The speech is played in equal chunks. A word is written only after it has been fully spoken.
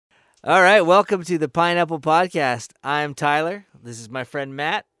All right, welcome to the Pineapple Podcast. I'm Tyler. This is my friend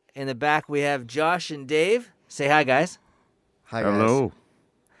Matt. In the back, we have Josh and Dave. Say hi, guys. Hi, guys. Hello.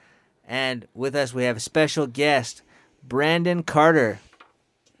 And with us, we have a special guest, Brandon Carter.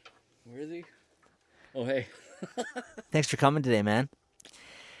 Where is he? Oh, hey. Thanks for coming today, man.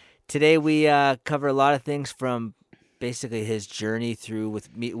 Today, we cover a lot of things from basically his journey through with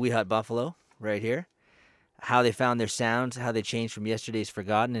We Hunt Buffalo right here. How they found their sounds, how they changed from Yesterday's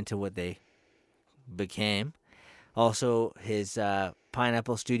Forgotten into what they became. Also, his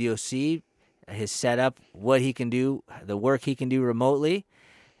Pineapple Studio C, his setup, what he can do, the work he can do remotely.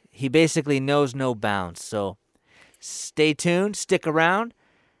 He basically knows no bounds. So stay tuned, stick around,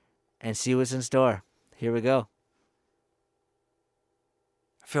 and see what's in store. Here we go.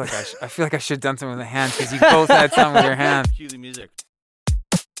 I feel like I should have done something with the hands because you both had something with your hands. Cue the music.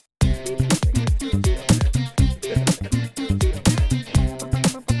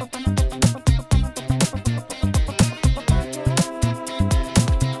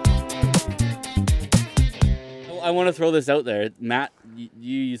 I want to throw this out there. Matt, you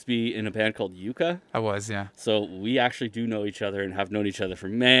used to be in a band called Yucca. I was, yeah. So we actually do know each other and have known each other for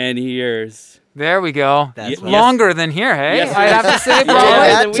many years. There we go. That's Yes. Longer than here, hey? Yes, I'd have to say, Yeah, probably.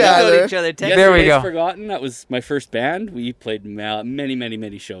 Yeah, we know Tyler. each other. Yesterday's There we go. Forgotten. That was my first band. We played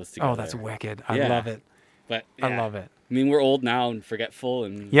many shows together. Oh, that's wicked. I Yeah. love it. But I yeah. love it. I mean, we're old now and forgetful,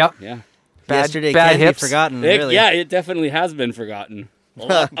 and Yep. yeah, Yesterday bad can hips. be forgotten, It- really. yeah, it definitely has been forgotten.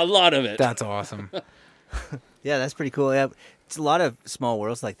 A lot of it. That's awesome. Yeah, that's pretty cool. Yeah, it's a lot of small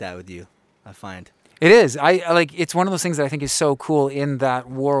worlds like that with you, I find. It is. I like. It's one of those things that I think is so cool in that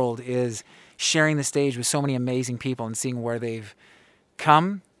world is sharing the stage with so many amazing people and seeing where they've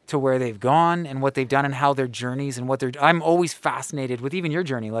come to where they've gone and what they've done and how their journeys and what they're. I'm always fascinated with even your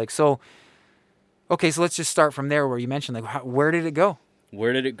journey. Like so. Okay, so let's just start from there where you mentioned like where did it go?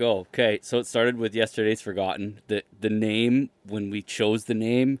 Where did it go? Okay, so it started with Yesterday's Forgotten. The name, when we chose the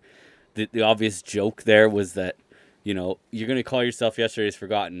name, the obvious joke there was that, you know, you're going to call yourself Yesterday's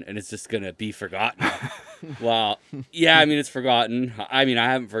Forgotten, and it's just going to be forgotten. Well, yeah, I mean, it's forgotten. I mean,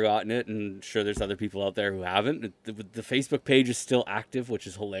 I haven't forgotten it, and sure there's other people out there who haven't. The Facebook page is still active, which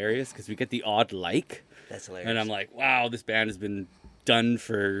is hilarious, because we get the odd like. That's hilarious. And I'm like, wow, this band has been done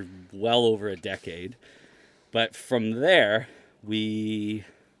for well over a decade. But from there, we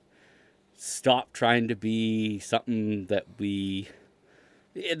stopped trying to be something that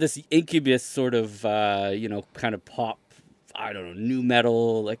this incubus sort of, kind of pop, I don't know, new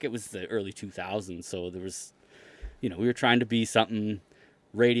metal. Like it was the early 2000s. So there was, we were trying to be something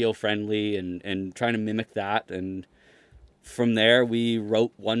radio friendly and trying to mimic that. And from there, we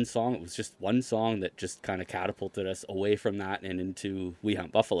wrote one song. It was just one song that just kind of catapulted us away from that and into We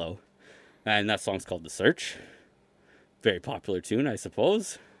Hunt Buffalo. And that song's called The Search. Very popular tune, I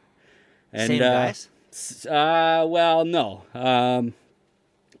suppose. And, Same guys? Well, no.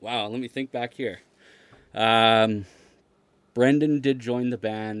 Wow, let me think back here. Brendan did join the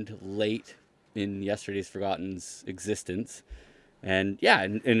band late in Yesterday's Forgotten's existence. And yeah,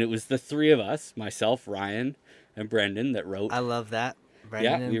 and it was the three of us, myself, Ryan, and Brendan, that wrote. I love that.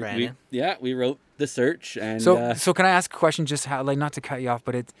 Brendan and Brandon. We wrote The Search. And So can I ask a question? Just how, like, not to cut you off,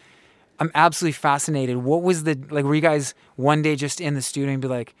 but I'm absolutely fascinated. What was were you guys one day just in the studio and be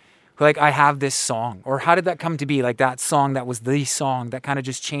like, I have this song? Or how did that come to be? Like that song that was the song that kind of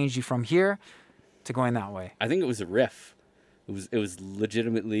just changed you from here to going that way? I think it was a riff. It was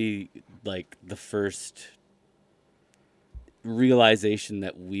legitimately like the first realization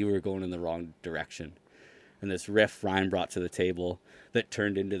that we were going in the wrong direction. And this riff Ryan brought to the table that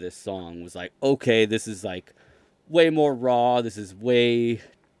turned into this song was like, okay, this is like way more raw. This is way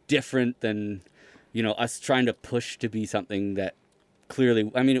different than, us trying to push to be something that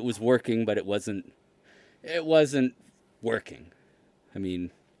clearly, I mean, it was working, but it wasn't working. I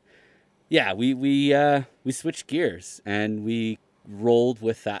mean, yeah, we switched gears and we rolled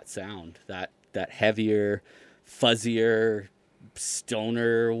with that sound, that heavier, fuzzier,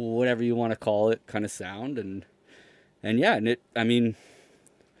 stoner, whatever you want to call it, kind of sound, and yeah, and I mean,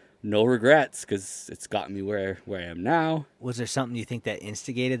 no regrets because it's gotten me where I am now. Was there something you think that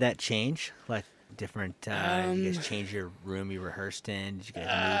instigated that change? Like different, you guys changed your room you rehearsed in? Did you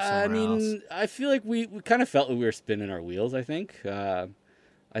guys move somewhere else? I feel like we kind of felt like we were spinning our wheels, I think. I'm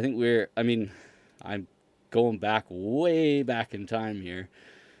going way back in time here.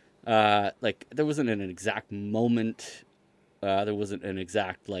 Like there wasn't an exact moment. There wasn't an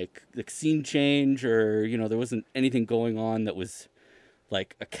exact like scene change or, there wasn't anything going on that was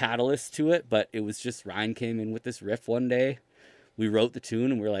like a catalyst to it, but it was just Ryan came in with this riff one day. We wrote the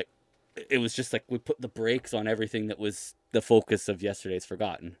tune and we were like, it was just like we put the brakes on everything that was the focus of Yesterday's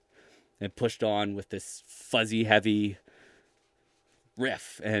Forgotten. and pushed on with this fuzzy, heavy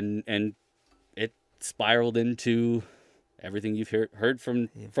riff, and it spiraled into everything you've heard from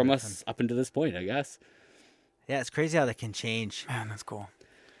us up until this point, I guess. Yeah, it's crazy how that can change. Man, that's cool.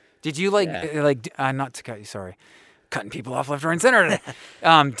 Did you like Yeah. not to cut you, sorry, cutting people off left, right, and center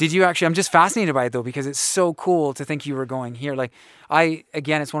today. Did you actually? I'm just fascinated by it though, because it's so cool to think you were going here. Like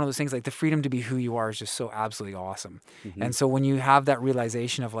it's one of those things, like the freedom to be who you are is just so absolutely awesome. Mm-hmm. And so when you have that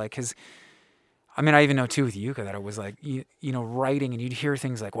realization of like, because I mean, I even know too with Yuka that it was like you know, writing, and you'd hear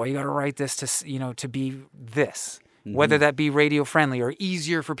things like, well, you got to write this to be this. Whether that be radio friendly or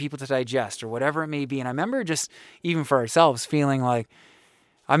easier for people to digest or whatever it may be. And I remember just even for ourselves feeling like,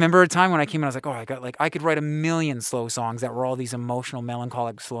 I remember a time when I came in, I was like, oh, I could write 1 million slow songs that were all these emotional,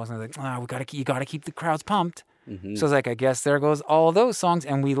 melancholic slow songs. And I was like, you gotta keep the crowds pumped. Mm-hmm. So I was like, I guess there goes all those songs.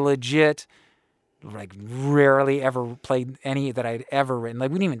 And we legit, like, rarely ever played any that I'd ever written.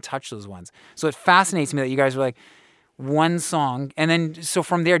 Like, we didn't even touch those ones. So it fascinates me that you guys were like, one song, and then so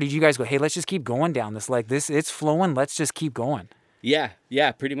from there, did you guys go, hey, let's just keep going down this, like this, it's flowing, let's just keep going? Yeah,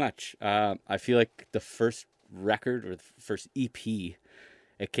 pretty much. I feel like the first record or the first EP,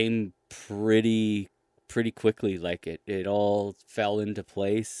 it came pretty quickly. Like it all fell into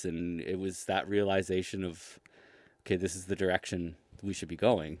place, and it was that realization of, okay, this is the direction we should be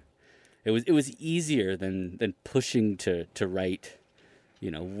going. It was easier than pushing to write, you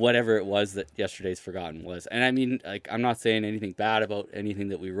know, whatever it was that Yesterday's Forgotten was. And I mean, like, I'm not saying anything bad about anything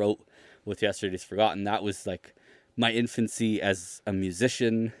that we wrote with Yesterday's Forgotten. That was like my infancy as a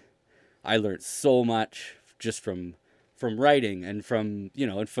musician. I learned so much just from writing and from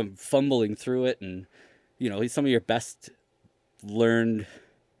fumbling through it. And, you know, some of your best learned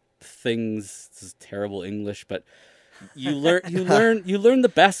things, this is terrible English, but you learn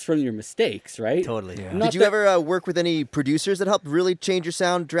the best from your mistakes, right? Totally. Yeah. Did you ever work with any producers that helped really change your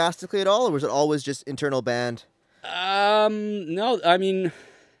sound drastically at all, or was it always just internal band? No, I mean,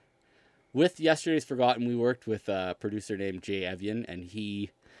 with Yesterday's Forgotten, we worked with a producer named Jay Evian, and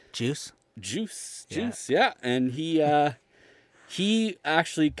Juice, yeah, and he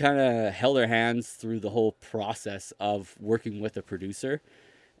actually kind of held our hands through the whole process of working with a producer.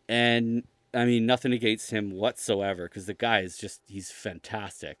 And I mean, nothing against him whatsoever, because the guy he's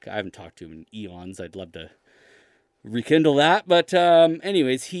fantastic. I haven't talked to him in eons. I'd love to rekindle that. But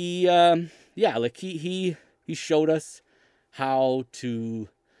anyways, he showed us how to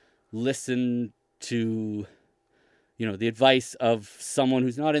listen to, you know, the advice of someone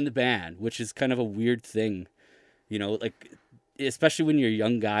who's not in the band, which is kind of a weird thing, you know, like, especially when you're a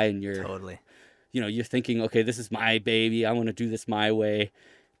young guy and you're, totally. you know, you're thinking, okay, this is my baby, I want to do this my way.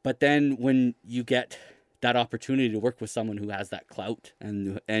 But then when you get that opportunity to work with someone who has that clout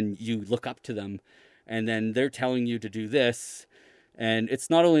and you look up to them, and then they're telling you to do this, and it's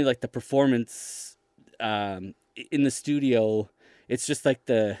not only like the performance in the studio, it's just like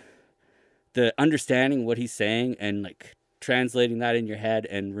the understanding what he's saying and like translating that in your head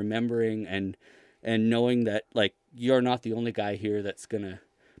and remembering and knowing that like you're not the only guy here that's gonna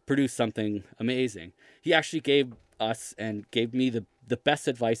produce something amazing. He actually gave us and gave me the best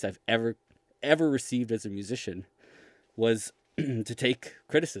advice I've ever received as a musician was to take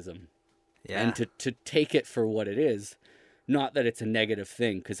criticism and to take it for what it is. Not that it's a negative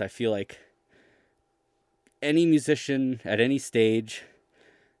thing, because I feel like any musician at any stage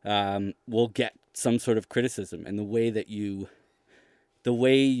will get some sort of criticism, and the way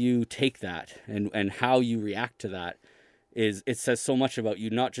you take that and how you react to that it says so much about you,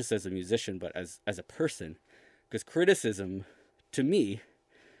 not just as a musician, but as a person. Because criticism, to me,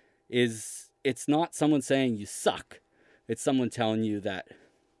 it's not someone saying you suck. It's someone telling you that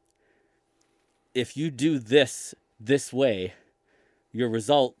if you do this way, your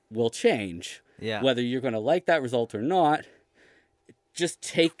result will change. Yeah. Whether you're going to like that result or not, just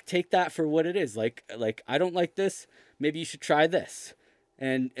take that for what it is. Like I don't like this. Maybe you should try this.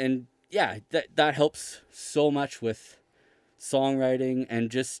 And yeah, that helps so much with songwriting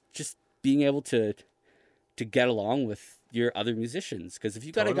and just being able to get along with your other musicians. Because if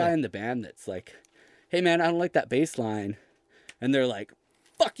you got a guy in the band that's like, hey man, I don't like that bass line, and they're like,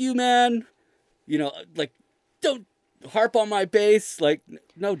 fuck you, man, you know, like, don't harp on my bass. Like,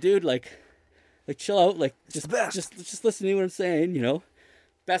 no, dude, like chill out. Like, just listen to what I'm saying, you know.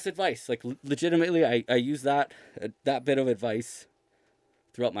 Best advice. Like, legitimately, I use that bit of advice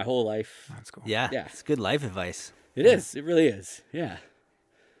throughout my whole life. That's cool. Yeah. Yeah. It's good life advice. It is. It really is. Yeah.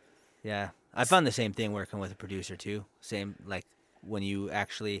 Yeah. I found the same thing working with a producer too. Same, like when you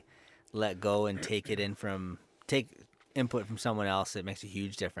actually let go and take input from someone else, it makes a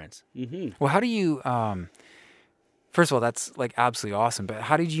huge difference. Mm-hmm. Well, how do you First of all, that's like absolutely awesome. But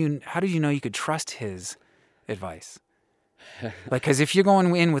how did you know you could trust his advice? Like, because if you're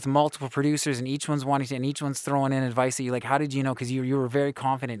going in with multiple producers and each one's wanting to, and each one's throwing in advice that you like, how did you know? Because you were very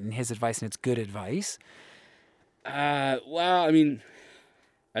confident in his advice and it's good advice. Well, I mean,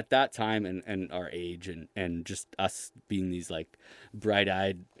 at that time and our age and just us being these like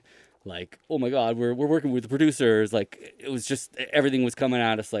bright-eyed, like, oh my God, we're working with the producers. Like, it was just, everything was coming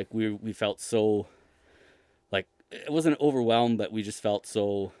at us. Like, we felt so, like, it wasn't overwhelmed, but we just felt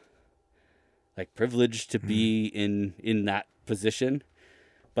so, like, privileged to be in that position.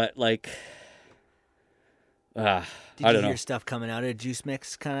 But like, Did I you don't know. hear stuff coming out of Juice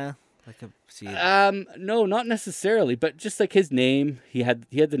Mix, kind of like No, not necessarily, but just like his name, he had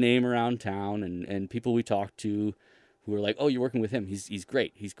the name around town, and people we talked to who were like, "Oh, you're working with him. He's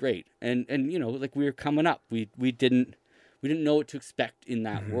great. He's great." And you know, like, we were coming up. We didn't know what to expect in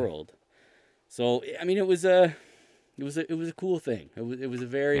that world. So I mean, it was a cool thing. It was a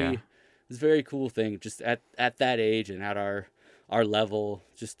very cool thing, just at that age and at our level,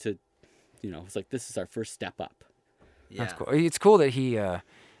 just to, you know, it's like, this is our first step up. yeah. That's cool. It's cool that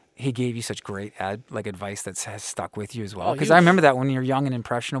he gave you such great advice that has stuck with you as well. Oh, Because huge. I remember that when you're young and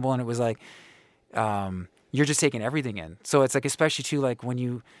impressionable, and it was like, you're just taking everything in. So it's like, especially too, like when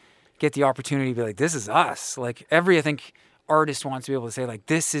you get the opportunity to be like, this is us. Like I think artist wants to be able to say like,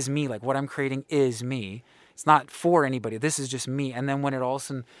 this is me. Like, what I'm creating is me. It's not for anybody. This is just me. And then when it all of a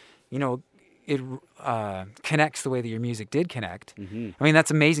sudden, you know, it connects the way that your music did connect. I mean,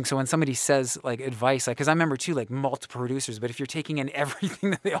 that's amazing. So when somebody says like advice, like, because I remember too, like, multiple producers, but if you're taking in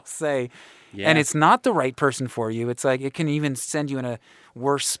everything that they all say, and it's not the right person for you, it's like, it can even send you in a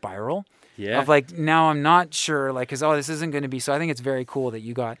worse spiral of like, now I'm not sure, like, because, oh, this isn't going to be. So I think it's very cool that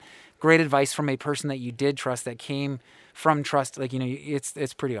you got great advice from a person that you did trust, that came from trust. Like, you know,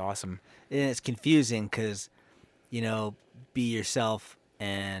 it's pretty awesome. And it's confusing because, you know, be yourself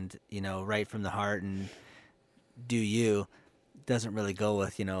and, you know, write from the heart and do you doesn't really go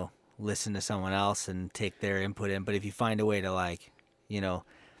with, you know, listen to someone else and take their input in. But if you find a way to, like, you know,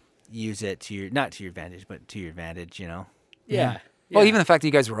 use it to your, not to your advantage, but to your advantage, you know. Yeah. Well, even the fact that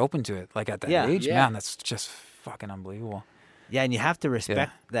you guys were open to it, like at that Yeah. age, Yeah. man, that's just fucking unbelievable. Yeah, and you have to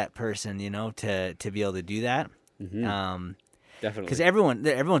respect that person, you know, to be able to do that. Definitely. Because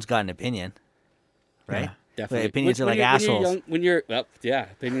everyone's got an opinion, right? Yeah. Definitely. Opinions are like assholes.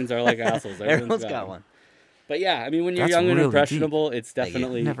 Opinions are like assholes. Everyone's got one. But yeah, I mean, when you're That's young and really impressionable, it's Thank you.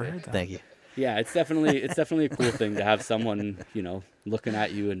 definitely, Never heard that. Thank you. yeah, it's definitely a cool thing to have someone, you know, looking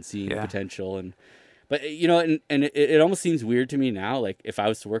at you and seeing Yeah. potential. But you know, and it almost seems weird to me now. Like, if I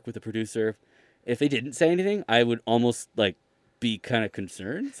was to work with a producer, if they didn't say anything, I would almost like be kind of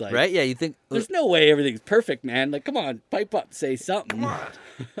concerned. It's like, Right? Yeah, you think. there's no way everything's perfect, man. Like, come on, pipe up, say something.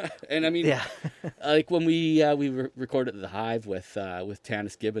 And I mean, Yeah. like when we recorded the Hive with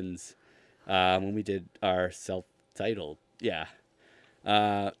Tanis Gibbons, when we did our self-titled,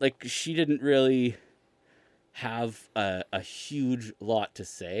 like, she didn't really have a huge lot to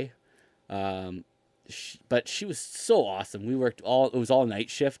say, but she was so awesome. We worked it was all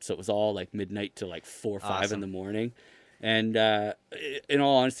night shift, so it was all like midnight to like 4 or 5 Awesome. in the morning, and in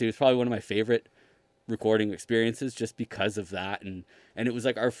all honesty, it was probably one of my favorite recording experiences just because of that, and it was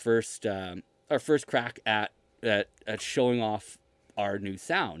like our first crack at showing off our new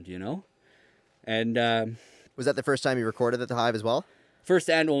sound, you know. And Was that the first time you recorded at the Hive as well? first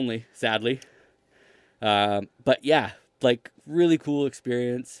and only, sadly. But yeah, like, really cool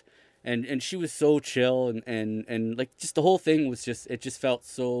experience, and she was so chill, and like, just the whole thing was it just felt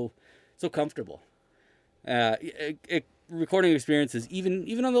so comfortable. Recording experiences,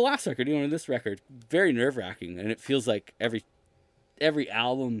 even on the last record, on this record, very nerve-wracking, and it feels like every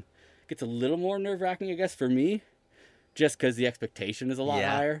album gets a little more nerve-wracking, I guess, for me, just because the expectation is a lot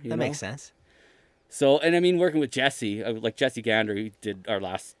higher. That makes sense. So, and I mean, working with Jesse, like Jesse Gander, he did our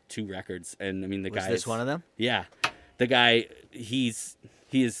last 2 records, and I mean, the Was guy. this one of them? Yeah, the guy, he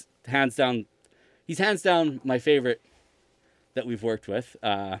is hands down my favorite that we've worked with.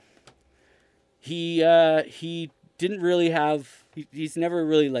 He didn't really have. He's never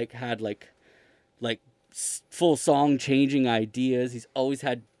really like had like full song changing ideas. He's always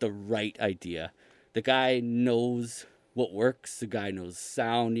had the right idea. The guy knows what works. The guy knows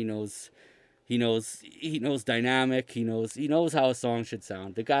sound. He knows dynamic. He knows how a song should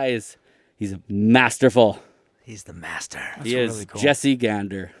sound. The guy he's masterful. He's the master. He is really cool. Jesse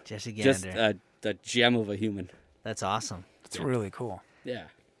Gander. Jesse Gander. Just a gem of a human. That's awesome. It's really cool. Yeah.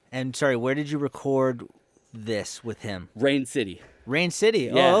 And sorry, where did you record this with him? Rain City. Rain City.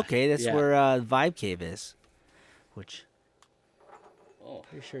 Yeah, Oh, okay. That's yeah. where Vibe Cave is. Which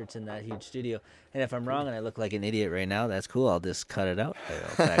Pretty sure it's in that huge studio. And if I'm wrong and I look like an idiot right now, that's cool. I'll just cut it out.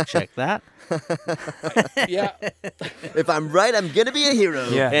 I'll fact check that. Yeah. If I'm right, I'm gonna be a hero.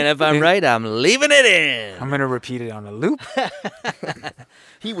 Yeah. And if I'm right, I'm leaving it in. I'm gonna repeat it on a loop.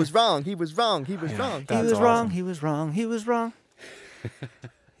 He was wrong. He was wrong. He was wrong. He That's was wrong. awesome. He was wrong. He was wrong.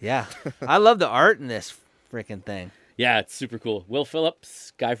 Yeah. I love the art in this freaking thing. Yeah, it's super cool. Will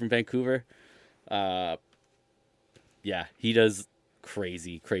Phillips, guy from Vancouver. Yeah, he does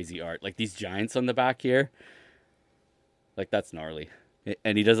crazy art. Like these giants on the back here. Like that's gnarly.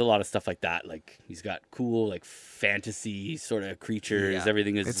 And he does a lot of stuff like that. Like he's got cool like fantasy sort of creatures. Yeah.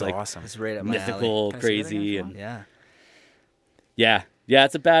 Everything is It's like awesome. It's right up my alley. mythical, Can I see that crazy, again, and Yeah. yeah,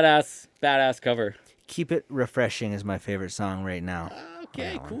 it's a badass cover. Keep It Refreshing is my favorite song right now.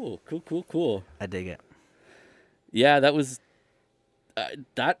 Okay, that one. cool. I dig it. Yeah, that was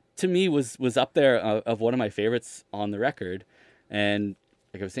that to me was up there of one of my favorites on the record. And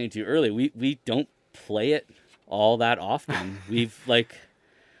like I was saying to you earlier, we don't play it all that often. We've like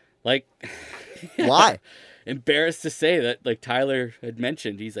Why? embarrassed to say that like Tyler had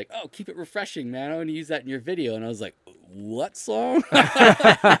mentioned, he's like, "Oh, keep it refreshing, man. I want to use that in your video." And I was like, "What song?"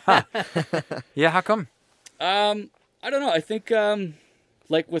 Yeah, how come? I don't know. I think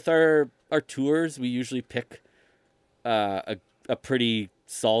like with our tours, we usually pick a pretty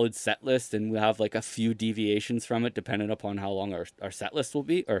solid set list, and we have like a few deviations from it depending upon how long our set list will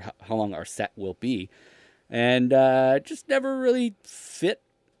be, or how long our set will be, and just never really fit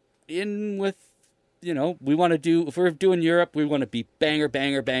in with, you know, we want to do, if we're doing Europe, we want to be banger.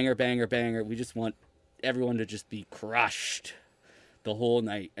 We just want everyone to just be crushed the whole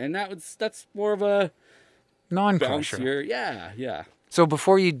night, and that's more of a Non-crusher. bouncier. Yeah. So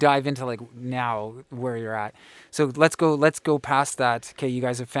before you dive into like now where you're at, so let's go past that. Okay, you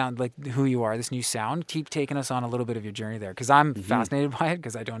guys have found like who you are, this new sound. Keep taking us on a little bit of your journey there, because I'm fascinated by it,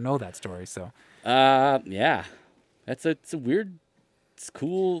 because I don't know that story. So Yeah, it's a weird, it's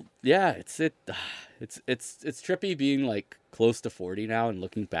cool. Yeah, it's trippy being like close to 40 now and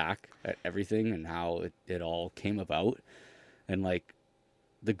looking back at everything and how it all came about, and like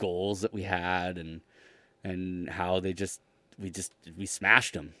the goals that we had and how we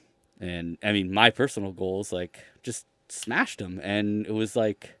smashed them. And I mean, my personal goals, like, just smashed them. And it was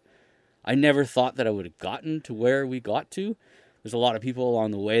like, I never thought that I would have gotten to where we got to. There's a lot of people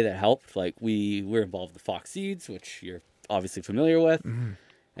along the way that helped. Like, we're involved with Fox Seeds, which you're obviously familiar with. Mhm.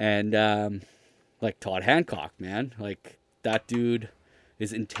 And, like, Todd Hancock, man. Like, that dude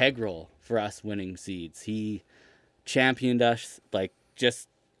is integral for us winning Seeds. He championed us, like, just,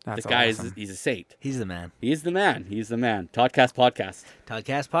 that's the guy awesome. he's a saint. He's the man. He's the man. Toddcast Podcast.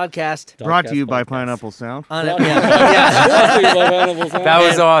 Toddcast Podcast. Brought to Toddcast you by Podcast. Pineapple Sound. Yeah. Brought to you by Pineapple Sound. That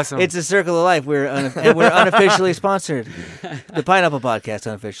was And awesome. It's a circle of life. We're unofficially sponsored. The Pineapple Podcast,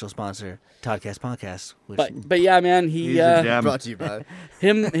 unofficial sponsor. Toddcast Podcast. Which, But yeah, man, He's a gem. Brought to you by.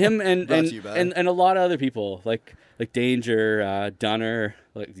 him and Brought to you by. and a lot of other people like Danger, Dunner.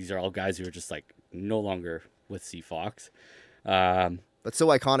 Like, these are all guys who are just like no longer with Sea Fox. But so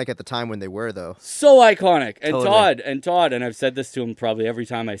iconic at the time when they were, though. So iconic. And Totally. Todd, and I've said this to him probably every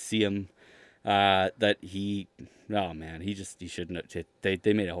time I see him, that he shouldn't have.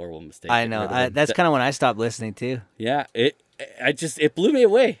 They made a horrible mistake. I know. That's kind of when I stopped listening too. Yeah, it blew me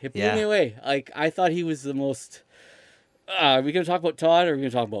away. It blew Yeah. me away. Like, I thought he was the most. Are we gonna talk about Todd, or are we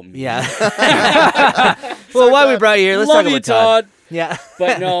gonna talk about me? Yeah. Well, why we brought you here? Let's Love talk you, about Todd. Todd. Yeah.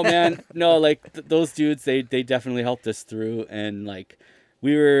 But no, man, no. Like those dudes, they definitely helped us through, and like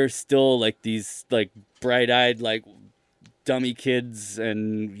we were still like these like bright-eyed like dummy kids,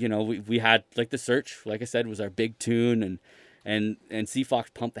 and you know we had like The Search, like I said, was our big tune, and Sea Fox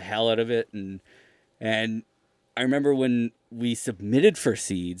pumped the hell out of it, and I remember when we submitted for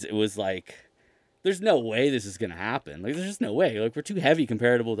Seeds, it was like, there's no way this is gonna happen. Like, there's just no way. Like, we're too heavy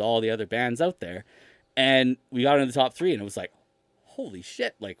comparable to all the other bands out there, and we got into the top 3, and it was like, holy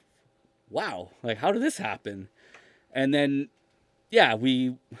shit! Like, wow! Like, how did this happen? And then, yeah,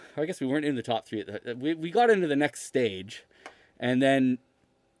 I guess we weren't in the top 3. We got into the next stage, and then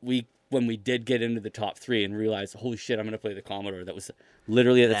when we did get into the top 3 and realized, holy shit, I'm gonna play the Commodore. That was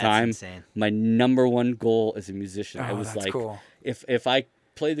literally at the That's time insane. my number one goal as a musician. I Oh, was that's like, cool. if I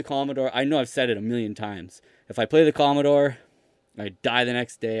play the Commodore, I know I've said it a million times. If I play the Commodore, I die the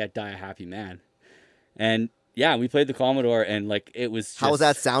next day. I die a happy man. And yeah, we played the Commodore, and like it was. Just, How was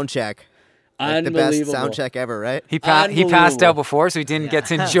that sound check? Like the best Unbelievable. sound check ever, right? He passed Unbelievable. out before, so he didn't get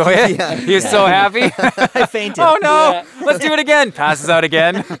to enjoy it. Yeah. He was so happy. I fainted. Oh no! Yeah. Let's do it again. Passes out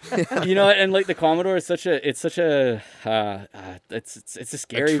again. You know, and like the Commodore is it's a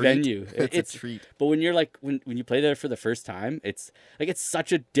scary treat. venue. It's a treat. But when you're like when you play there for the first time, it's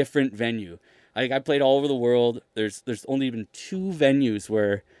such a different venue. Like I played all over the world. There's only been 2 venues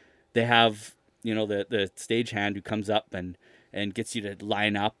where they have, you know, the stagehand who comes up and gets you to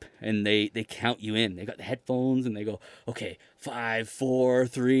line up, and they count you in. They got the headphones and they go, okay, 5, 4,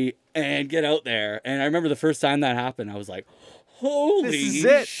 3, and get out there. And I remember the first time that happened, I was like, holy This is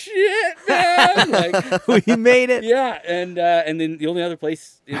it. shit, man! Like, We made it. yeah, and then the only other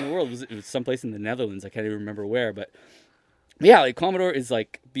place in the world was someplace in the Netherlands. I can't even remember where, but yeah, like Commodore is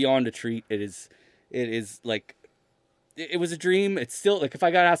like beyond a treat. It is like it was a dream. It's still like if I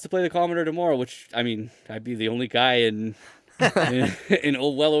got asked to play the Commodore tomorrow, which I mean I'd be the only guy in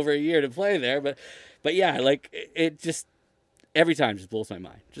well over a year to play there, but yeah, like it just every time just blows my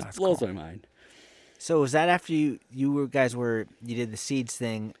mind. Just blows my mind. So was that after you did the Seeds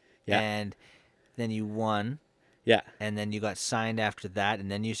thing, Yeah. and then you won, Yeah. and then you got signed after that, and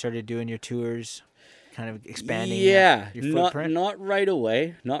then you started doing your tours, kind of expanding Yeah, your footprint? not right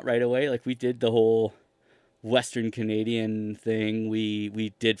away. Not right away. Like we did the whole Western Canadian thing.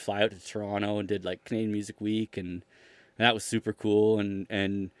 We did fly out to Toronto and did like Canadian Music Week, and that was super cool.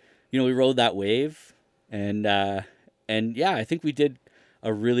 And you know, we rode that wave, and yeah, I think we did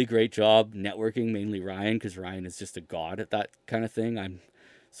a really great job networking. Mainly Ryan, because Ryan is just a god at that kind of thing. I'm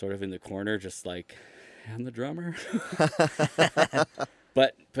sort of in the corner, just like I'm the drummer.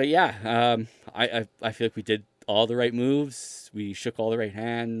 But yeah, I feel like we did all the right moves. We shook all the right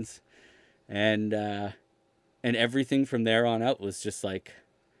hands, and everything from there on out was just like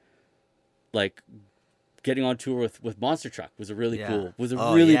getting on tour with Monster Truck was a really cool, was a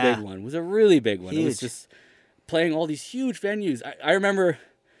really big one. Was a really big one. It was Huge. just playing all these huge venues. I remember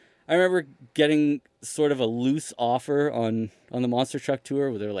getting sort of a loose offer on the Monster Truck tour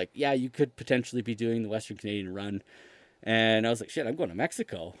where they were like, yeah, you could potentially be doing the Western Canadian run. And I was like, shit, I'm going to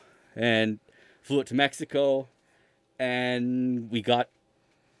Mexico. And flew out to Mexico, and we got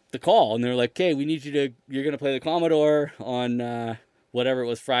the call, and they were like, okay, you're going to play the Commodore on whatever it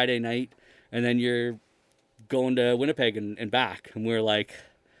was, Friday night, and then you're going to Winnipeg and back. And we were like,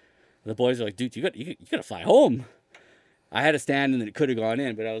 the boys are like, dude, you got to fly home. I had a stand, and then it could have gone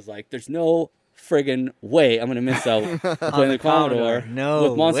in, but I was like, there's no friggin' way I'm going to miss out playing the Commodore No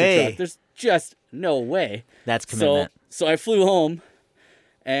with Monster way. Truck. There's just no way. That's commitment. So I flew home,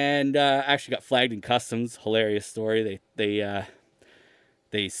 and actually got flagged in customs. Hilarious story.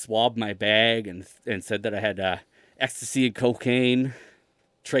 They swabbed my bag and said that I had ecstasy and cocaine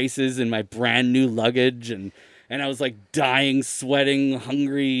traces in my brand new luggage, and I was like dying, sweating,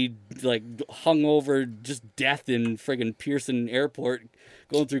 hungry, like hungover, just death in friggin' Pearson Airport,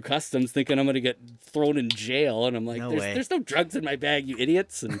 going through customs, thinking I'm gonna get thrown in jail. And I'm like, No way. there's no drugs in my bag, you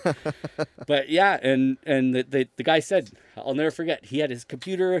idiots. And but yeah, and the guy said, I'll never forget, he had his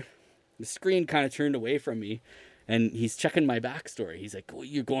computer, the screen kind of turned away from me, and he's checking my backstory. He's like, well,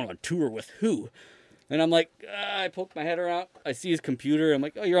 you're going on tour with who? And I'm like, I poke my head around, I see his computer, I'm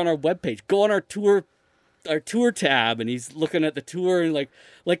like, oh, you're on our webpage, go on our tour tab. And he's looking at the tour and like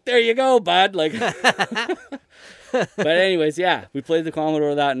there you go, bud. Like but anyways, yeah, we played the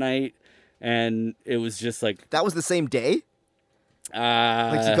Commodore that night, and it was just like That was the same day?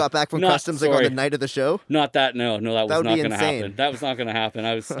 Like you got back from not- customs like on sorry. the night of the show? Not that, no, that was would not be going to insane. happen. That was not going to happen.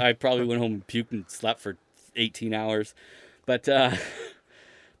 I probably went home and puked and slept for 18 hours. But no,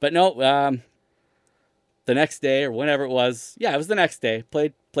 the next day or whenever it was, yeah, it was the next day.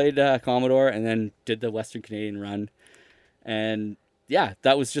 Played Commodore, and then did the Western Canadian run. And yeah,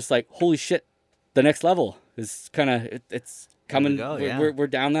 that was just like, holy shit, the next level is kind of, it's coming. go, we're, yeah. we're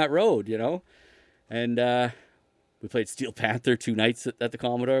down that road, you know? And we played Steel Panther 2 nights at the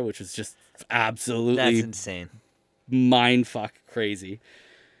Commodore, which was just absolutely That's insane. mind fuck crazy.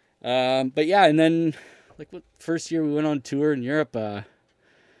 But yeah, and then like first year we went on tour in Europe, would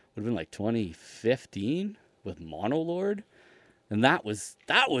have been like 2015 with Monolord, and that was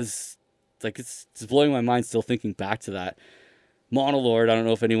like it's blowing my mind still thinking back to that. Monolord, I don't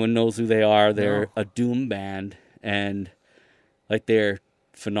know if anyone knows who they are. They're a doom band, and like they're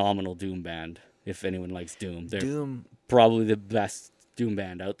phenomenal doom band. If anyone likes doom, they're Doom. probably the best doom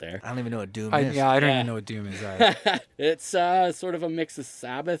band out there. I don't even know what Doom I is. don't Yeah. even know what Doom is. Either. It's sort of a mix of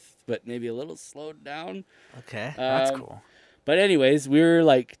Sabbath, but maybe a little slowed down. Okay. That's Um, cool. But anyways, we were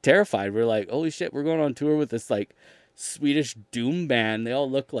like terrified. We are like, holy shit, we're going on tour with this like Swedish doom band. They all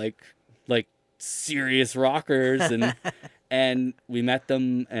look like serious rockers, and and we met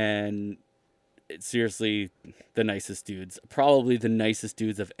them, and seriously the nicest dudes. Probably the nicest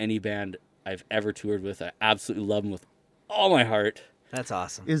dudes of any band I've ever toured with. I absolutely love them with all my heart. That's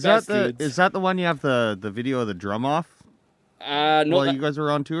awesome. Is Best that dudes. the one you have the video of the drum off? No, While that- you guys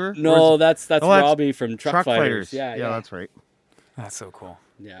were on tour? no, Or is that's Oh, that's Robbie from Truck Fighters. it Yeah, that's right. That's so cool.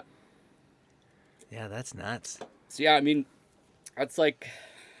 yeah. Yeah, that's nuts. So yeah, I mean, that's like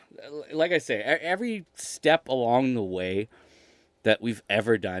I say, every step along the way that we've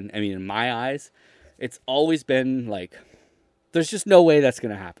ever done. I mean, in my eyes, it's always been like, there's just no way that's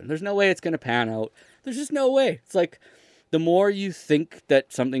gonna happen. There's no way it's gonna pan out. There's just no way. It's like, the more you think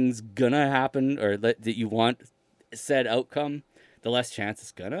that something's gonna happen or that you want said outcome, the less chance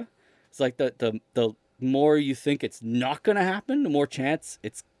it's gonna. It's like the more you think it's not gonna happen, the more chance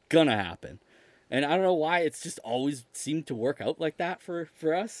it's gonna happen. And I don't know why, it's just always seemed to work out like that for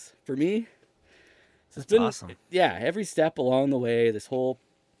us, for me. So it's That's awesome. Yeah, every step along the way, this whole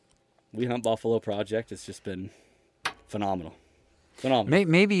We Hunt Buffalo project has just been phenomenal. Phenomenal.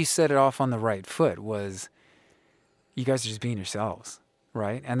 Maybe you set it off on the right foot. Was you guys are just being yourselves,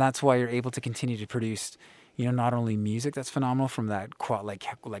 right? And that's why you're able to continue to produce, not only music that's phenomenal from that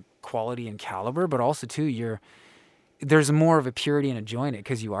quality and caliber, but also too there's more of a purity and a joy in it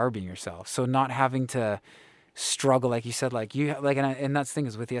because you are being yourself. So not having to struggle, like you said, and that's the thing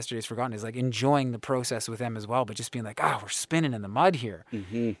is with Yesterday's Forgotten is like enjoying the process with them as well, but just being like, we're spinning in the mud here.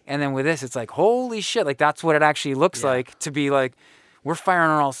 Mm-hmm. And then with this, it's like, holy shit, like that's what it actually looks like to be like, we're firing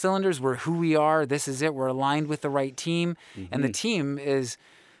on all cylinders. We're who we are. This is it. We're aligned with the right team. And the team is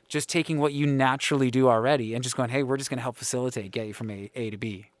just taking what you naturally do already and just going, hey, we're just going to help facilitate, get you from A to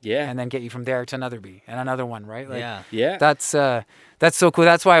B. Yeah. And then get you from there to another B and another one, right? Like, Yeah. Yeah. That's so cool.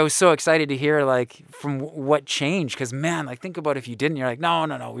 That's why I was so excited to hear like from what changed. Because man, like think about if you didn't, you're like,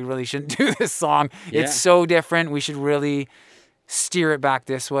 no, we really shouldn't do this song. Yeah. It's so different. We should really steer it back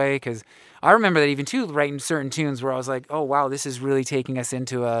this way. Because I remember that even too, writing certain tunes where I was like, oh wow, this is really taking us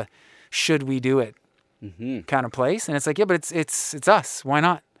into a should we do it kind of place. And it's like, yeah, but it's us. Why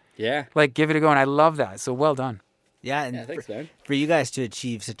not? Yeah. Like give it a go. And I love that. So well done. Yeah, and Yeah, thanks, man. for you guys to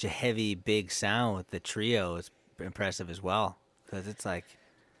achieve such a heavy, big sound with the trio is impressive as well. Because it's like,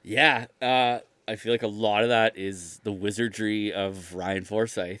 Yeah, I feel like a lot of that is the wizardry of Ryan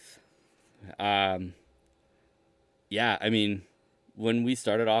Forsyth. Yeah, I mean, when we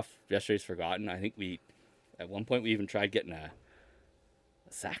started off Yesterday's Forgotten, I think at one point we even tried getting a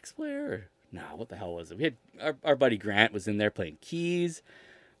sax player. Or, no, what the hell was it? We had our buddy Grant was in there playing keys.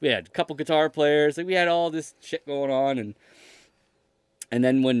 We had a couple guitar players. Like we had all this shit going on, and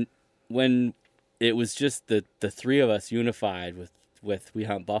then when it was just the three of us unified with We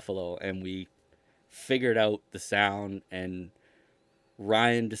Hunt Buffalo, and we figured out the sound, and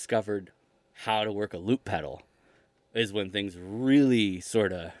Ryan discovered how to work a loop pedal, is when things really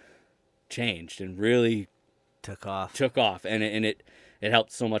sort of changed and really took off. and it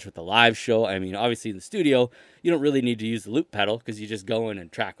helped so much with the live show. I mean, obviously in the studio, you don't really need to use the loop pedal because you just go in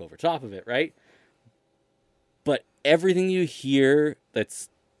and track over top of it, right? But everything you hear that's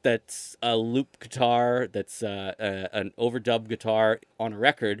a loop guitar, that's an overdub guitar on a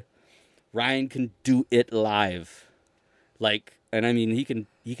record, Ryan can do it live. Like, and I mean, he can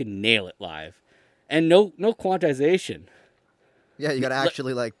nail it live, and no quantization. Yeah, you got to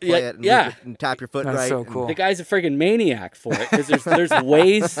actually like play it and, yeah. move it and tap your foot That's right. so and- cool. The guy's a friggin' maniac for it because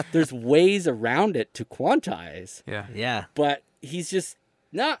there's ways around it to quantize, Yeah. Yeah. but he's just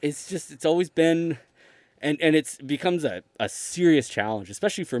not. It's always been, and it becomes a serious challenge,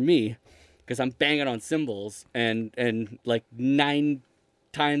 especially for me, because I'm banging on cymbals and like 9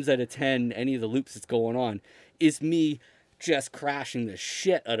 times out of 10, any of the loops that's going on is me just crashing the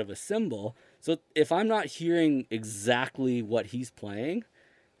shit out of a cymbal. So if I'm not hearing exactly what he's playing,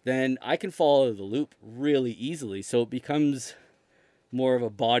 then I can follow the loop really easily. So it becomes more of a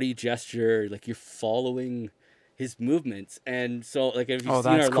body gesture, like you're following his movements. And so, like, if you've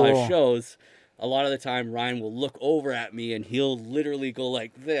seen that's our cool. live shows, a lot of the time Ryan will look over at me and he'll literally go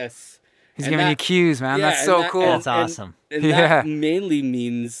like this. He's And giving you that- cues, man. yeah, That's and so that- cool. That's awesome. And Yeah. that mainly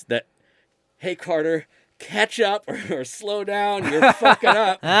means that, hey, Carter, catch up or slow down. You're fucking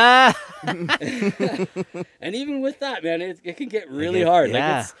up. Ah, And even with that, man, it can get really get- hard.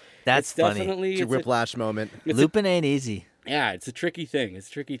 yeah, Like that's it's funny. definitely It's a it's a- whiplash moment. it's a- looping ain't easy. yeah, it's a tricky thing.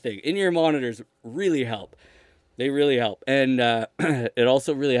 In-ear monitors really help. They really help. And it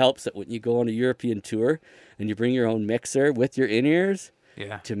also really helps that when you go on a European tour and you bring your own mixer with your in-ears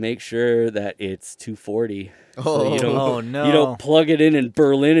Yeah. to make sure that it's 240. Oh. you don't, Oh, no. You don't plug it in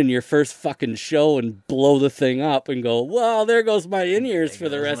Berlin in your first fucking show and blow the thing up and go, well, there goes my in-ears for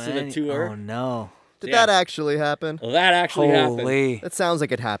the rest of the tour. Oh no. Did Yeah. that actually happen? Well, that actually happened. Holy. That sounds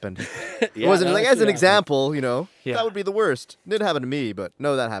like it happened. Yeah, It wasn't that like as actually an happened. example, you know. Yeah. That would be the worst. It didn't happen to me, but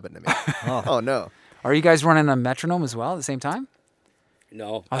no, that happened to me. Oh no. Are you guys running a metronome as well at the same time?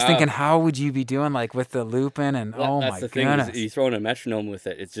 No. I was thinking, how would you be doing like with the looping and That- oh that's my the thing. goodness. Is you throw in a metronome with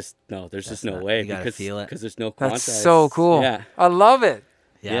it. It's just no. There's just no way you gotta because feel it. there's no That's quantize. so cool. Yeah. I love it.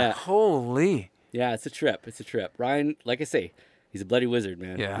 Yeah. Holy. Yeah. It's a trip. It's a trip. Ryan, like I say, he's a bloody wizard,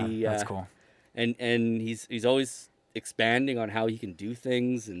 man. Yeah, He, that's cool. And he's always expanding on how he can do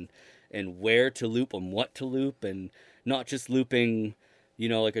things and where to loop and what to loop and not just looping, you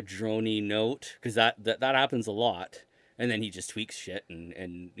know, like a droney note because that happens a lot. And then he just tweaks shit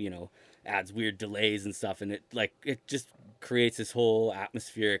and you know adds weird delays and stuff and it just creates this whole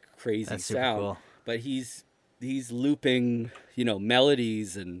atmospheric crazy That's super sound. cool. But he's looping, you know,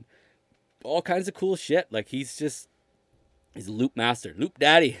 melodies and all kinds of cool shit. Like he's a loop master, loop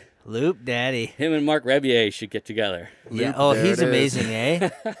daddy. Loop Daddy. Him and Mark Rebier should get together. Yeah. Loop, Oh, there he's it is. amazing, eh?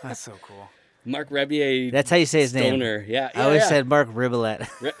 That's so cool. Mark Rebier. That's how you say his name. Stoner. Yeah. I always yeah. said Mark Ribbolette.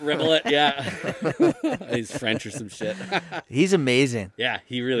 Rebelet. Yeah. He's French or some shit. He's amazing. Yeah,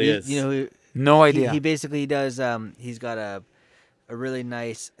 he really He- is. You know, No he, idea. he basically does. He's got a really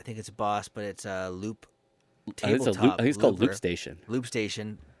nice. I think it's a Boss, but it's a loop I think tabletop. it's called Loop looper. Station. Loop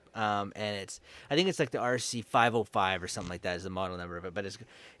Station, and I think it's like the RC 505 or something like that is the model number of it. But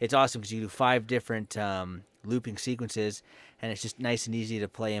it's awesome because you do 5 different looping sequences, and it's just nice and easy to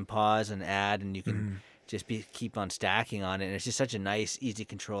play and pause and add, and you can just keep on stacking on it. And it's just such a nice, easy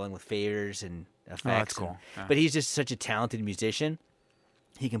controlling with faders and effects. cool. and- Yeah. But he's just such a talented musician.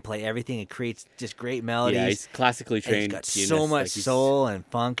 He can play everything. It creates just great melodies. Yeah, he's classically and trained. he's got pianist, so much like he's- soul and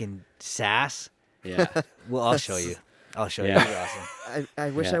funk and sass. Yeah. Well, I'll show you. I'll show Yeah. you. You're awesome. I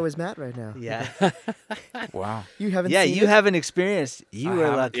wish Yeah. I was Matt right now. Yeah. Wow. You haven't Yeah, seen you it? haven't experienced. You I were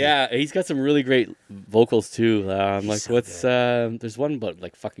haven't. lucky. Yeah, he's got some really great vocals too. He's Like so what's there's one about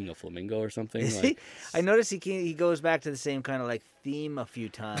like fucking a flamingo or something. Is Like, he? I noticed he goes back to the same kind of like theme a few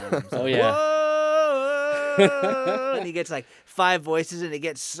times. Oh, yeah. Whoa! And he gets like 5 voices, and it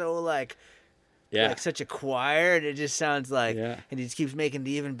gets so like such a choir, and it just sounds like. Yeah. And he just keeps making it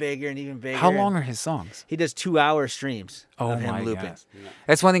even bigger and even bigger. How long are his songs? He does 2-hour streams Oh of him my looping. God.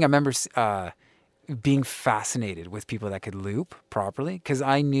 That's one thing I remember being fascinated with people that could loop properly because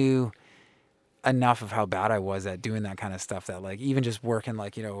I knew enough of how bad I was at doing that kind of stuff that like even just working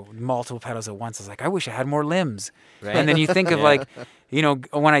like, you know, multiple pedals at once, I was like, I wish I had more limbs. Right. And then you think of Yeah. like, you know,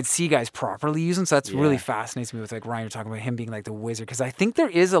 when I'd see guys properly use them. So that's really Yeah. fascinates me with like Ryan, you're talking about him being like the wizard. Cause I think there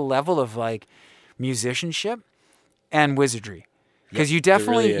is a level of like musicianship and wizardry. Because you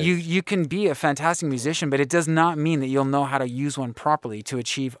definitely really is. you can be a fantastic musician, but it does not mean that you'll know how to use one properly to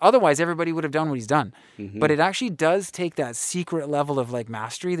achieve. Otherwise, everybody would have done what he's done. Mm-hmm. But it actually does take that secret level of like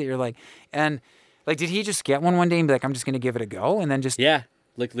mastery that you're like, and like, did he just get one day and be like, I'm just gonna give it a go, and then just Yeah,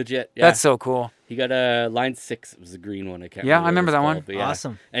 like legit. Yeah. that's so cool. He got a line 6. It was the green one. I can't. Yeah, I remember remember what that it's one. called, but yeah.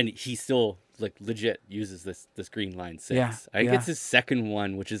 Awesome. And he still like legit uses this green line 6. Yeah, I think yeah. it's his second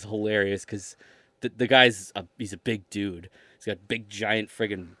one, which is hilarious because the guy's he's a big dude. He's got big giant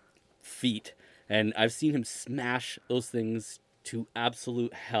friggin' feet, and I've seen him smash those things to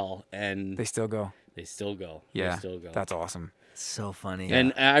absolute hell, and They still go. they still go. Yeah, they still go. that's awesome. So funny.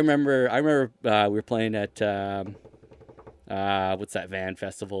 And I remember we were playing at what's that van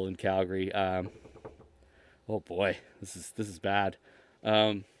festival in Calgary? Oh boy, this is bad.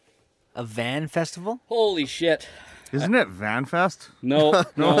 A van festival? Holy shit! Isn't it VanFest? No,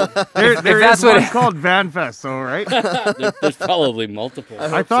 no. There that's is what one it- called VanFest, though, right? There's probably multiple.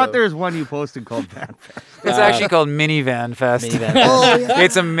 I thought there's one you posted called VanFest. It's actually called Minivan Fest. Minivan. Oh, yeah.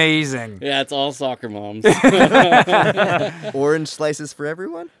 It's amazing. Yeah, it's all soccer moms. Orange slices for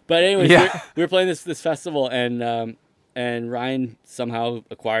everyone? But anyways, Yeah. we were playing this festival, and Ryan somehow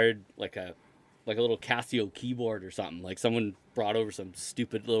acquired like a little Casio keyboard or something. Like someone brought over some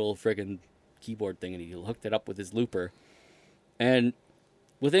stupid little friggin' keyboard thing, and he hooked it up with his looper. And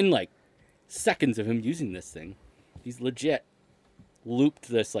within like seconds of him using this thing, he's legit looped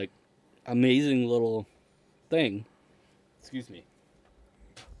this like amazing little thing. Excuse me.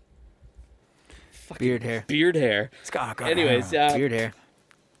 Fucking Beard hair. Beard hair. It's got, oh, God, Anyways, Beard hair.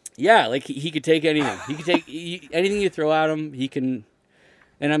 yeah, like he could take anything. He could take anything you throw at him. He can,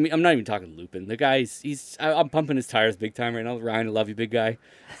 and I'm not even talking looping. The guy's I'm pumping his tires big time right now. Ryan, I love you, big guy.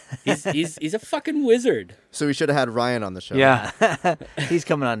 He's a fucking wizard. So we should have had Ryan on the show. yeah. He's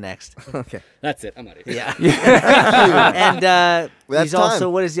coming on next. Okay. That's it. I'm out of here. Yeah. And Well, he's that's also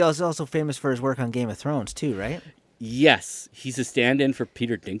time. what is he also famous for his work on Game of Thrones too, right? Yes, he's a stand-in for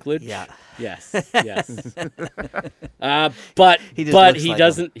Peter Dinklage. Yeah. Yes. Yes. But He just but looks he like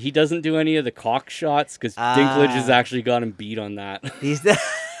doesn't he doesn't do any of the cock shots because Dinklage has actually got him beat on that. He's the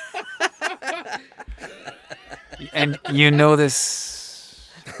And you know this.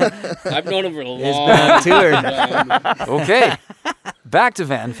 I've known him for a He's been long on tour. time. Okay. Back to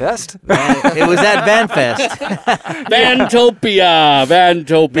VanFest. It was at VanFest. Vantopia.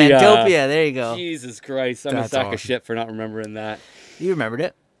 Vantopia. There you go. Jesus Christ, I'm a That's sack awesome. of shit for not remembering that. You remembered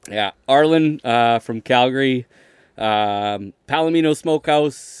it. Yeah, Arlen from Calgary, Palomino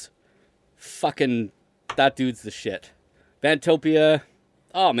Smokehouse, fucking that dude's the shit. Vantopia,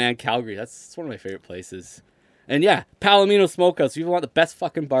 oh man, Calgary, that's one of my favorite places. And yeah, Palomino Smokehouse. If you want the best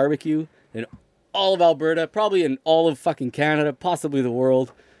fucking barbecue in all of Alberta, probably in all of fucking Canada, possibly the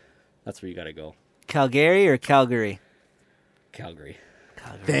world, that's where you gotta go. Calgary or Calgary? Calgary.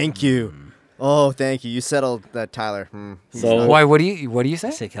 Thank you. Oh, thank you. You settled that, Tyler. So Why? What do you say?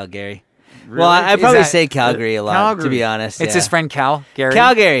 I say Calgary. Really? Well, I Is probably that- say Calgary a lot, to Calgary. be honest. It's yeah. his friend Cal, Gary.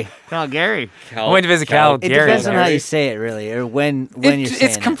 Calgary. Calgary. I went to visit Cal. It Gary. depends on how Gary. you say it, really, or when you're saying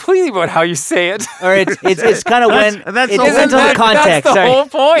It's completely about how you say it. Or it's kind of when that's it the depends whole- on the context. That's the sorry. whole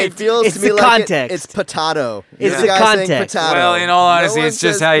point. It feels It's to me the like context. it's potato. It's This the guy's saying context. potato. Well, in all No honesty, one it's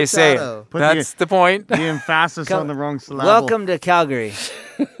just says how you say potato. it. Put That's the point. The emphasis on the wrong syllable. Welcome to Calgary.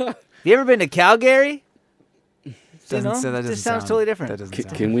 Have you ever been to Calgary? Doesn't, know, so that just doesn't sounds sound- totally different. That doesn't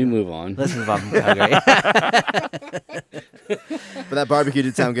sound Can we move on? Let's move on from Calgary. But that barbecue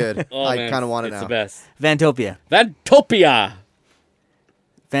did sound good. Oh, I man, kind of want it it's now. the best. Vantopia. Vantopia.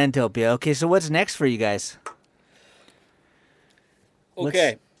 Vantopia. Okay, so what's next for you guys?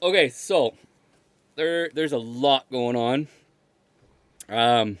 Okay. Okay. So there's a lot going on.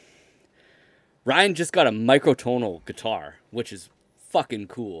 Ryan just got a microtonal guitar, which is fucking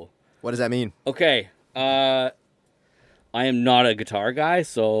cool. What does that mean? Okay. I am not a guitar guy,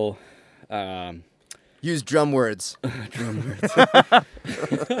 so Use drum words.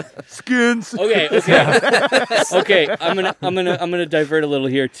 Skins. okay. Okay. I'm gonna divert a little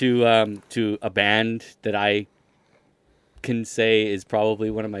here to a band that I can say is probably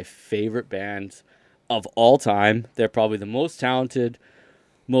one of my favorite bands of all time. They're probably the most talented,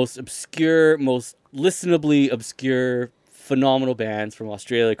 most obscure, most listenably obscure, phenomenal bands from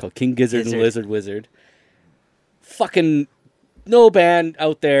Australia called King Gizzard and Lizard Wizard. Fucking no band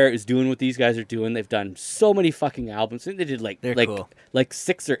out there is doing what these guys are doing. They've done so many fucking albums. I think they did They're like cool.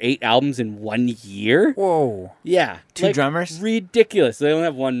 6 or 8 albums in 1 year. Whoa. Yeah, Two drummers? Ridiculous. They only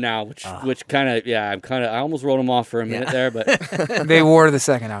have one now, which kind of I almost wrote them off for a minute there, but They wore the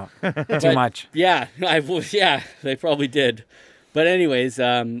second out. Too But, much. Yeah, they probably did. But anyways,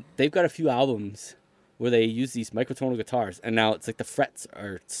 they've got a few albums where they use these microtonal guitars, and now it's like the frets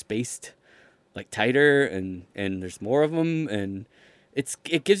are spaced like tighter, and there's more of them, and it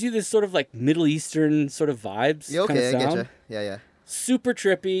gives you this sort of like Middle Eastern sort of vibes. Yeah, kind okay, of I sound. get you. Yeah. Super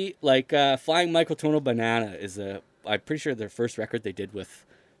trippy. Like Flying Microtonal Banana is I'm pretty sure their first record they did with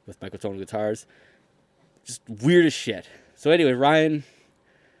microtonal guitars. Just weird as shit. So anyway, Ryan,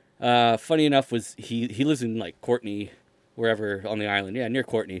 funny enough, was he lives in like Courtenay, wherever on the island. Yeah, near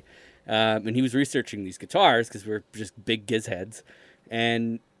Courtenay. And he was researching these guitars because we're just big giz heads.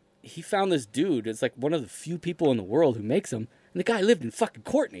 And he found this dude. It's like one of the few people in the world who makes them. And the guy lived in fucking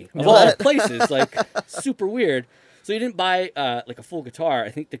Courtenay, of all places. Like, super weird. So he didn't buy like a full guitar. I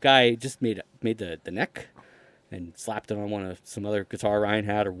think the guy just made the neck and slapped it on some other guitar Ryan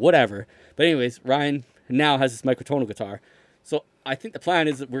had or whatever. But anyways, Ryan now has this microtonal guitar. So I think the plan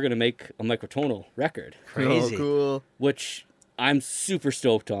is that we're going to make a microtonal record, Crazy. Oh, cool. which I'm super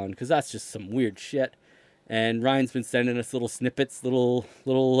stoked on because that's just some weird shit. And Ryan's been sending us little snippets, little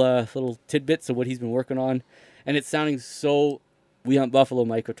tidbits of what he's been working on, and it's sounding so We Hunt Buffalo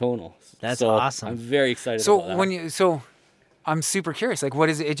microtonal. That's So awesome. I'm very excited. So about that. I'm super curious. Like, what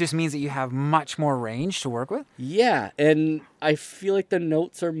is it? It just means that you have much more range to work with. Yeah, and I feel like the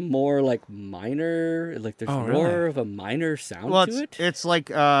notes are more like minor. Like there's Oh, more really? of a minor sound Well, to it. it's like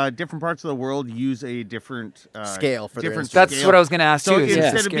different parts of the world use a different Scale for their different instrument. That's scale. what I was going to ask So too. is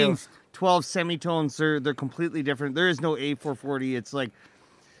instead the of being scales. 12 semitones, they're completely different. There is no A440. It's like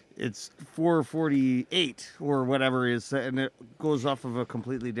it's 448 or whatever it is, and it goes off of a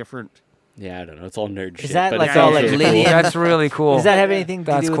completely different. Yeah, I don't know. It's all nerd shit. Is that but like it all sounds like really Lydian? cool. That's really cool. Does that have anything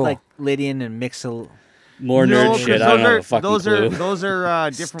to That's do with cool. like Lydian and Mixel? More No, nerd 'cause shit. I don't have a fucking those clue. are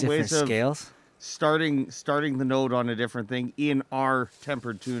Just different different ways of scales? starting the note on a different thing in our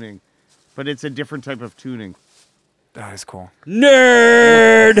tempered tuning, but it's a different type of tuning. That is cool.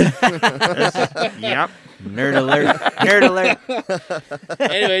 Nerd. Yep. Nerd alert. Nerd alert.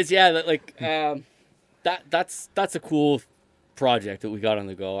 Anyways, yeah, like that's a cool project that we got on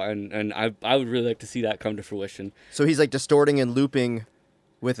the go, and I would really like to see that come to fruition. So he's like distorting and looping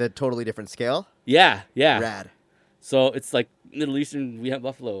with a totally different scale. Yeah. Rad. So it's like Middle Eastern We Hunt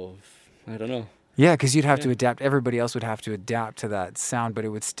Buffalo. I don't know. Yeah, because you'd have to adapt. Everybody else would have to adapt to that sound, but it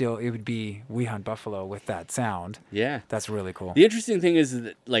would be We Hunt Buffalo with that sound. Yeah. That's really cool. The interesting thing is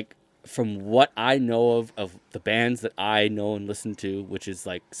that, like, from what I know of the bands that I know and listen to, which is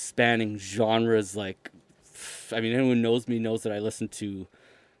like spanning genres, like, I mean, anyone knows me knows that I listen to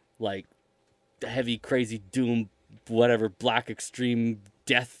like heavy, crazy doom, whatever, black extreme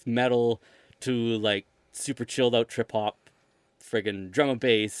death metal to like super chilled out trip hop, friggin' drum and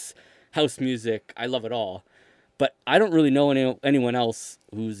bass, house music. I love it all. But I don't really know anyone else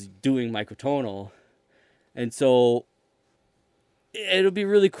who's doing microtonal. And so it'll be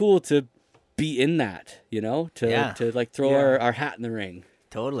really cool to be in that, you know, to like throw our hat in the ring.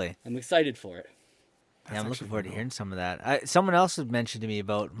 Totally. I'm excited for it. Yeah, I'm looking forward to hearing some of that. Someone else had mentioned to me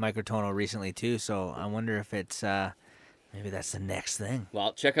about microtonal recently too, so I wonder if it's maybe that's the next thing.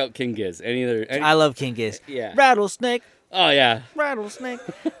 Well, check out King Giz. I love King Giz. Yeah. Rattlesnake. Oh yeah. Rattlesnake.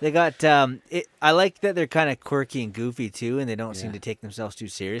 They got I like that they're kind of quirky and goofy too, and they don't seem to take themselves too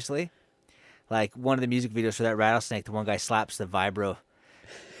seriously. Like one of the music videos for that Rattlesnake, the one guy slaps the vibro.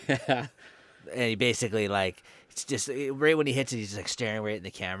 And he basically like it's just right when he hits it, he's just like staring right at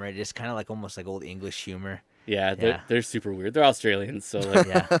the camera. It's just kind of like almost like old English humor. Yeah, they're super weird. They're Australians, so like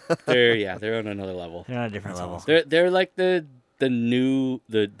they're on another level. They're on a different level. Awesome. They're like the new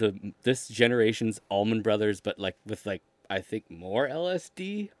this generation's Allman Brothers, but like with like I think more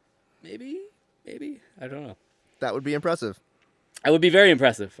LSD, maybe I don't know. That would be impressive. I would be very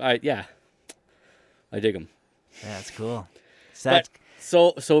impressive. I dig them. Yeah, that's cool.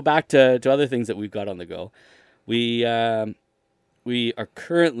 So back to other things that we've got on the go. We are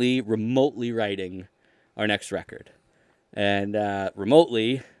currently remotely writing our next record, and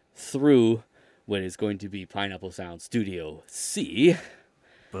remotely through what is going to be Pineapple Sound Studio C.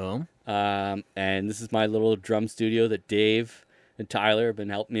 Boom. And this is my little drum studio that Dave and Tyler have been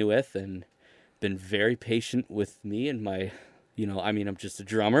helping me with, and been very patient with me and my. I'm just a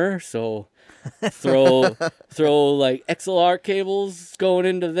drummer, so throw like XLR cables going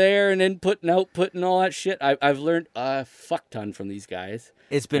into there and input and output and all that shit. I've learned a fuck ton from these guys.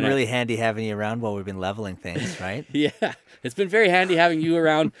 It's been really handy having you around while we've been leveling things, right? Yeah, it's been very handy having you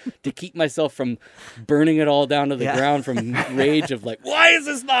around to keep myself from burning it all down to the ground from rage of like, why is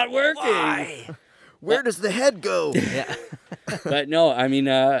this not working? Why? Where does the head go? Yeah. But no, I mean,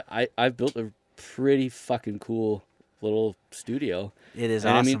 I've built a pretty fucking cool little studio. It is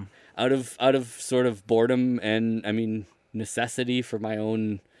and awesome. I mean, out of sort of boredom and I mean necessity for my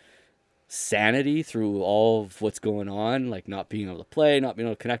own sanity through all of what's going on, like not being able to play, not being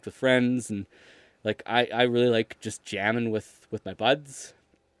able to connect with friends, and like I really like just jamming with my buds.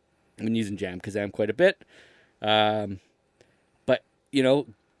 I've been using Jam Kazam quite a bit, but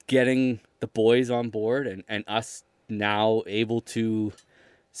getting the boys on board and us now able to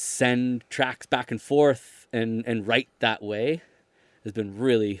send tracks back and forth and write that way has been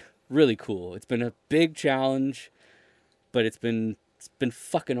really, really cool. It's been a big challenge, but it's been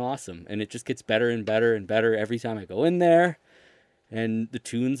fucking awesome, and it just gets better and better and better every time I go in there, and the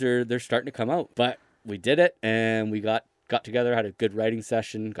tunes they're starting to come out. But we did it, and we got together, had a good writing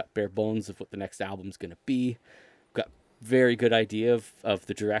session, got bare bones of what the next album's gonna be, got very good idea of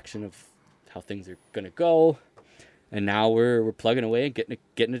the direction of how things are gonna go. And now we're plugging away and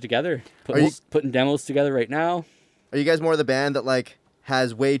getting it together, putting demos together right now. Are you guys more the band that like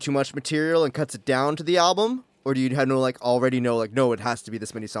has way too much material and cuts it down to the album, or do you have no it has to be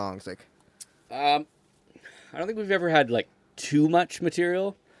this many songs? Like, I don't think we've ever had like too much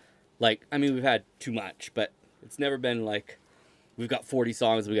material. Like, I mean, we've had too much, but it's never been like we've got 40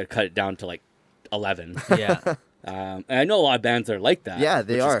 songs and we got to cut it down to like 11. Yeah. And I know a lot of bands that are like that. Yeah,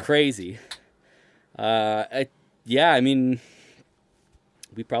 they which are is crazy. Yeah, I mean,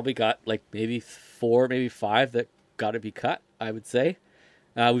 we probably got like maybe 4, maybe 5 that got to be cut, I would say.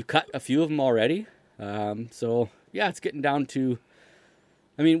 We've cut a few of them already. So yeah, it's getting down to,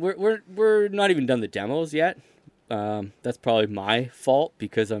 I mean, we're not even done the demos yet. That's probably my fault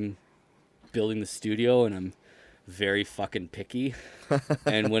because I'm building the studio and I'm very fucking picky.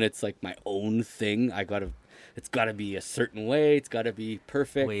 And when it's like my own thing, it's gotta be a certain way. It's gotta be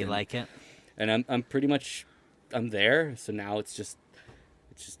perfect. Way you like it. And I'm pretty much, I'm there. So now it's just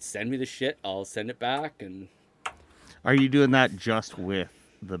send me the shit. I'll send it back. And Are you doing that just with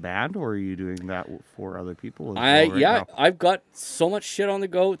the band, or are you doing that for other people? As well right now? I've got so much shit on the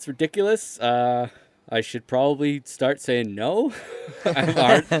go. It's ridiculous. I should probably start saying no. I'm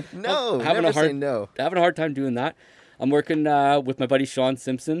hard, No, having never a hard, say no. having a hard time doing that. I'm working with my buddy Sean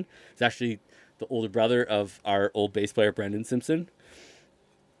Simpson. He's actually the older brother of our old bass player Brendan Simpson.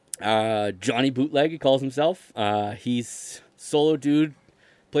 Johnny Bootleg, he calls himself. He's solo dude,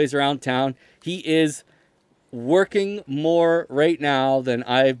 plays around town. He is working more right now than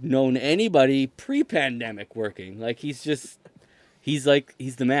I've known anybody pre-pandemic working. Like he's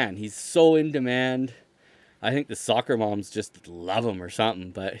the man. He's so in demand. I think the soccer moms just love him or something,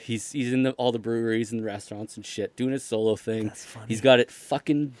 but he's in all the breweries and restaurants and shit, doing his solo thing. That's funny. He's got it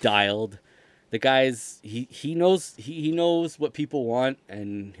fucking dialed. The guy's he knows what people want,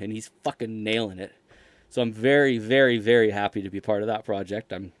 and he's fucking nailing it. So I'm very, very, very happy to be part of that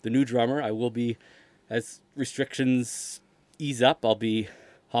project. I'm the new drummer. I will be, as restrictions ease up, I'll be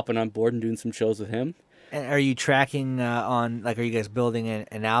hopping on board and doing some shows with him. And are you tracking on, like, are you guys building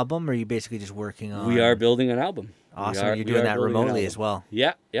an album, or are you basically just working on? We are building an album. Awesome. You're doing that remotely as well.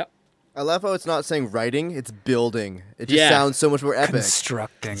 Yeah, yeah. I love how it's not saying writing, it's building. It just Yeah. sounds so much more epic.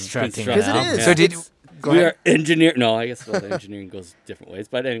 Constructing. Constructing Because an it album. is. So did It's- go We ahead. are engineer. No, I guess well, engineering goes different ways.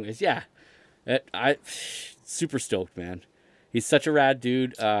 But anyways, yeah. I super stoked, man. He's such a rad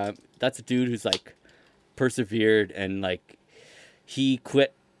dude. That's a dude who's like persevered, and like he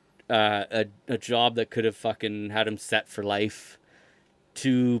quit a job that could have fucking had him set for life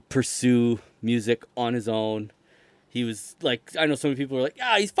to pursue music on his own. He was like, I know so many people are like,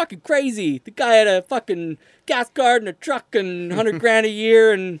 yeah, he's fucking crazy. The guy had a fucking gas card and a truck and 100 grand a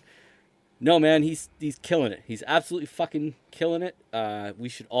year. And no, man, he's killing it. He's absolutely fucking killing it. We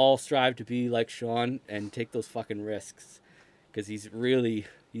should all strive to be like Sean and take those fucking risks, because he's Making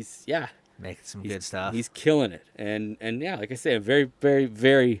some good stuff. He's killing it. And yeah, like I say, I'm very, very,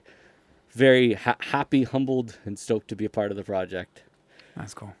 very, very happy, humbled, and stoked to be a part of the project.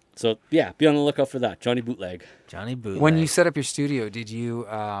 That's cool. So yeah, be on the lookout for that. Johnny Bootleg. Johnny Bootleg. When you set up your studio, did you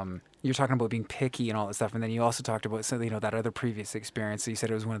you're talking about being picky and all that stuff, and then you also talked about that other previous experience. So you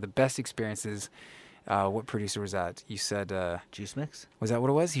said it was one of the best experiences. What producer was that? You said Juice Mix? was that what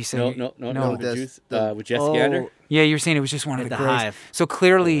it was? You said No, no. with this- Juice, the- with Jesse Gander. Yeah, you were saying it was just one of At the the greatest. Hive. So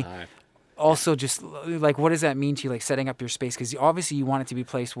clearly, Hive. also just like, what does that mean to you? Like setting up your space, because obviously you want it to be a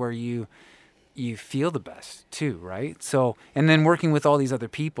place where you feel the best too, right? So, and then working with all these other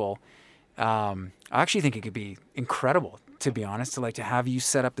people, I actually think it could be incredible, to be honest, to have you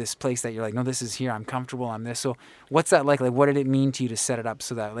set up this place that you're like, no, this is here, I'm comfortable, I'm this. So what's that like? Like, what did it mean to you to set it up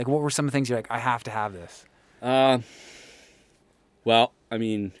so that, like, what were some of the things you're like, I have to have this? Well, I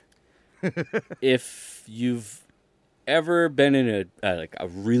mean, if you've ever been in a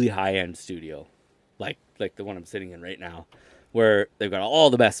really high end studio, like the one I'm sitting in right now, where they've got all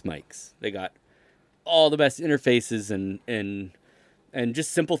the best mics, they got all the best interfaces, and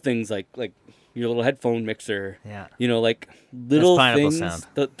just simple things like your little headphone mixer. Yeah. Like little pineapple things. sound.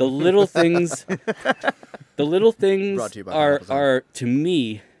 The little things. The little things Brought to you by are Pineapple Sound. are to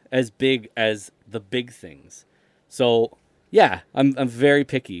me as big as the big things. So yeah, I'm very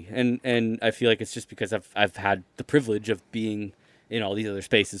picky, and I feel like it's just because I've had the privilege of being in all these other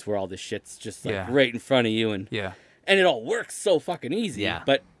spaces where all this shit's just like Yeah. right in front of you, and Yeah. it all works so fucking easy. Yeah.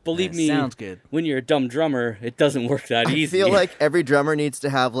 But believe It me, sounds good. when you're a dumb drummer, it doesn't work that I easy. feel like every drummer needs to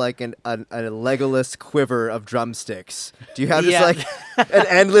have like a Legolas quiver of drumsticks. Do you have just Yeah. like an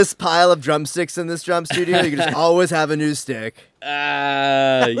endless pile of drumsticks in this drum studio? You can just always have a new stick.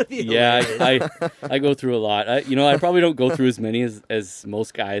 would be Yeah, I go through a lot. I probably don't go through as many as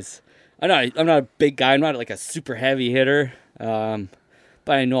most guys. I'm not a big guy. I'm not like a super heavy hitter.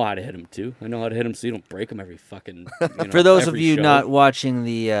 But I know how to hit them too. I know how to hit them so you don't break them every fucking. For those of every you show. not watching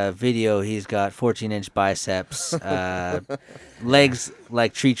the video, he's got 14-inch biceps, legs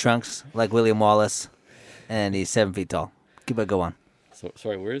like tree trunks, like William Wallace, and he's 7 feet tall. Keep it going. So,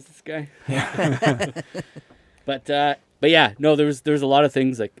 sorry, where is this guy? But yeah, no, there was a lot of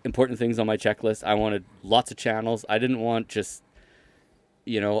things, like important things on my checklist. I wanted lots of channels. I didn't want just,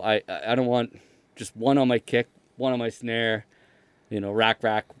 I don't want just one on my kick, one on my snare,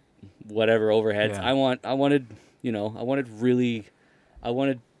 rack, whatever overheads. Yeah. I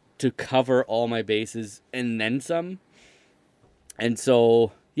wanted to cover all my bases and then some. And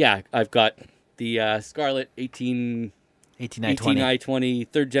so, yeah, I've got the Scarlett 18 18I20. I-20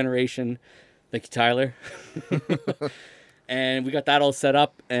 third generation. Thank you, Tyler. And we got that all set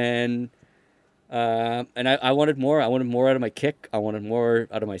up, and I wanted more. I wanted more out of my kick. I wanted more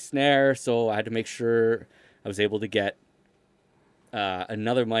out of my snare, so I had to make sure I was able to get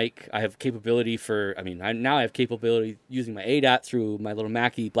another mic. I have capability now I have capability using my ADAT through my little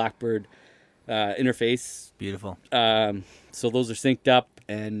Mackie Blackbird interface. Beautiful. So those are synced up,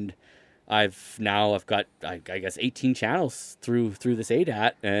 and I've got I guess 18 channels through this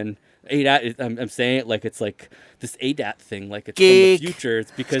ADAT, and ADAT I'm saying it like it's like this ADAT thing, like it's Geek. from the future.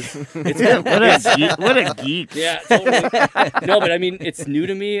 It's because it's What a geek. yeah, totally. No, but I mean, it's new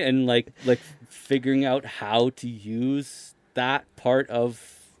to me, and like figuring out how to use that part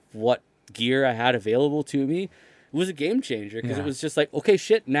of what gear I had available to me was a game changer, because it was just like, okay,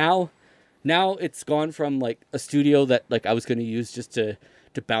 shit, now it's gone from like a studio that like I was going to use just to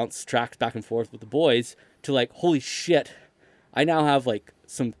bounce tracks back and forth with the boys to like, holy shit, I now have like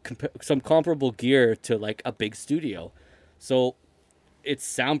some comparable gear to like a big studio. So it's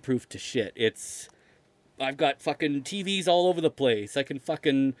soundproof to shit. I've got fucking TVs all over the place. I can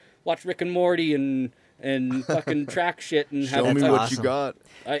fucking watch Rick and Morty and fucking track shit and Show have me That's what awesome. you got.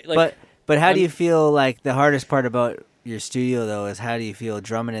 But how do I'm- you feel like the hardest part about your studio though is how do you feel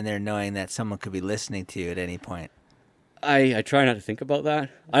drumming in there knowing that someone could be listening to you at any point? I try not to think about that.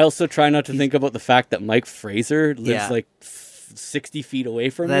 I also try not to think about the fact that Mike Fraser lives Yeah. like 60 feet away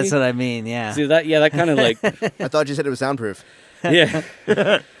from me. That's what I mean, yeah. See that? Yeah, that kind of like, I thought you said it was soundproof. yeah.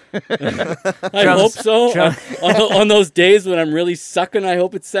 I hope so. On those days when I'm really sucking, I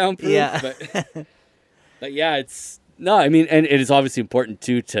hope it's soundproof. Yeah. But yeah, it's no. I mean, and it is obviously important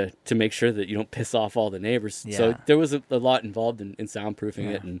too to make sure that you don't piss off all the neighbors. So Yeah. there was a lot involved in soundproofing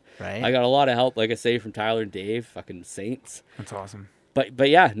it, and right. I got a lot of help, like I say, from Tyler and Dave, fucking saints. That's awesome. But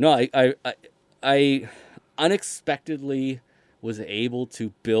yeah, no, I unexpectedly was able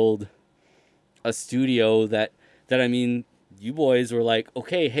to build a studio that I mean, you boys were like,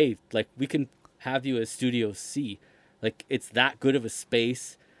 okay, hey, like we can have you as Studio C. Like it's that good of a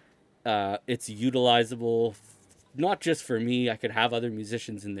space. It's utilizable, not just for me. I could have other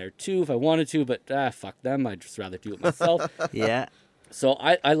musicians in there too if I wanted to, but fuck them. I'd just rather do it myself. Yeah. So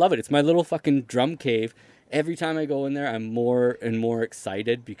I love it. It's my little fucking drum cave. Every time I go in there, I'm more and more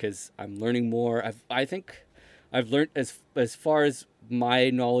excited because I'm learning more. I think I've learned as far as my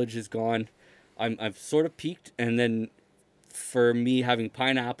knowledge has gone. I've sort of peaked, and then for me having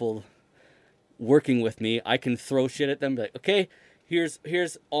Pineapple working with me, I can throw shit at them. Be like, okay,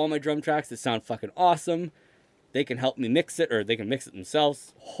 here's all my drum tracks that sound fucking awesome. They can help me mix it, or they can mix it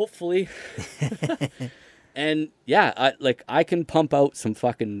themselves, hopefully. And yeah, I can pump out some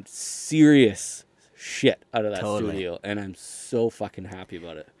fucking serious shit out of that Totally. studio, and I'm so fucking happy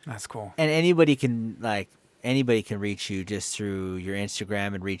about it. That's cool. And anybody can reach you just through your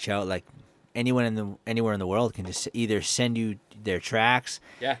Instagram and reach out. Like anywhere in the world can just either send you their tracks.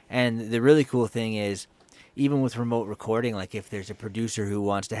 Yeah. And the really cool thing is, even with remote recording, like if there's a producer who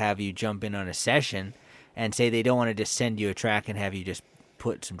wants to have you jump in on a session, and say they don't want to just send you a track and have you just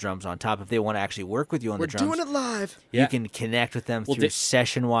put some drums on top. If they want to actually work with you on We're the drums, doing it live. Yeah. you can connect with them Well, through Da-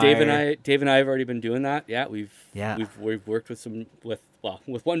 Session Wire. Dave and I have already been doing that. Yeah, we've worked with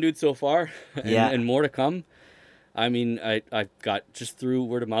with one dude so far, and, Yeah. and more to come. I mean, I got just through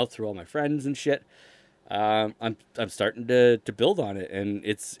word of mouth through all my friends and shit. I'm starting to build on it, and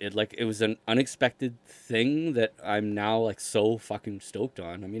it was an unexpected thing that I'm now like so fucking stoked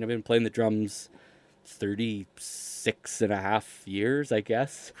on. I mean, I've been playing the drums 36 and a half years, I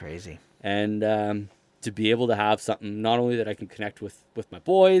guess. Crazy. And to be able to have something not only that I can connect with my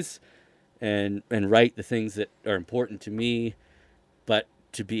boys and write the things that are important to me, but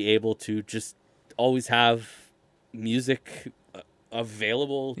to be able to just always have music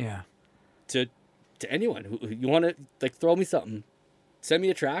available Yeah. to anyone who you want to like throw me something, send me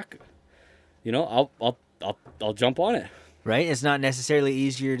a track, I'll jump on it. Right? It's not necessarily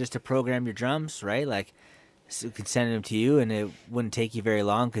easier just to program your drums, right? Like, so you can send them to you, and it wouldn't take you very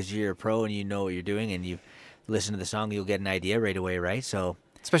long because you're a pro and you know what you're doing, and you listen to the song, you'll get an idea right away, right? So,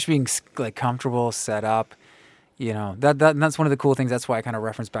 Especially being like comfortable, set up. You know, that's one of the cool things. That's why I kind of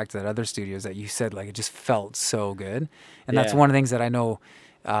referenced back to that other studios that you said, like, it just felt so good. And that's Yeah. one of the things that I know,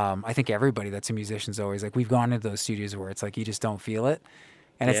 I think everybody that's a musician's always like, we've gone into those studios where it's like, you just don't feel it.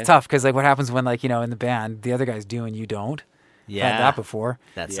 And Yeah. it's tough because like what happens when like, in the band, the other guy's doing, you don't. yeah. Had that before.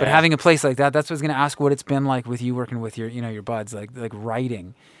 That's But Yeah. having a place like that, that's what I was going to ask what it's been like with you working with your, your buds, like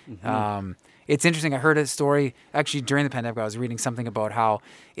writing. It's interesting. I heard a story actually during the pandemic. I was reading something about how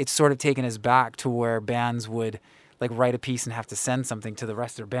it's sort of taken us back to where bands would like write a piece and have to send something to the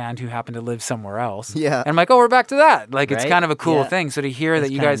rest of their band who happen to live somewhere else. Yeah. And I'm like, oh, we're back to that. Like, it's Right? kind of a cool Yeah. thing. So to hear That's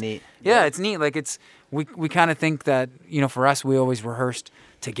that you kinda guys, neat. yeah, it's neat. Like we kind of think that, for us, we always rehearsed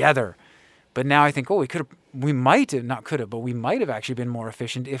together. But now I think, we might have actually been more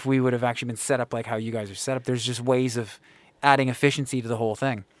efficient if we would have actually been set up like how you guys are set up. There's just ways of adding efficiency to the whole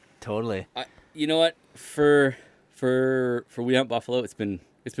thing. Totally. You know what? For We Hunt Buffalo, it's been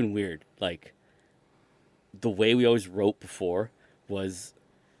weird. Like the way we always wrote before was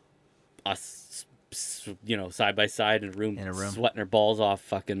us, side by side in a room, sweating her balls off,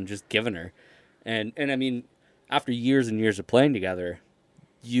 fucking just giving her. And I mean, after years and years of playing together,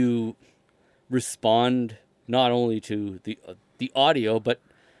 you respond not only to the audio, but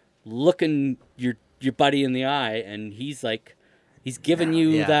looking your buddy in the eye, and he's giving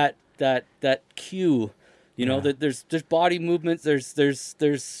you that cue, that there's body movements, there's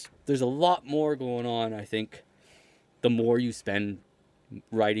a lot more going on. I think the more you spend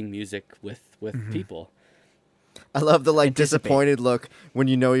writing music with people. I love the disappointed look when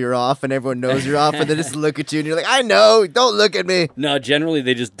you know you're off and everyone knows you're off, and they just look at you and you're like, I know, don't look at me. No, generally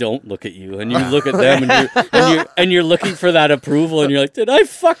they just don't look at you, and you look at them, and you're looking for that approval, and you're like, did I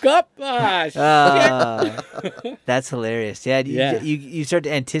fuck up? That's hilarious. Yeah, you start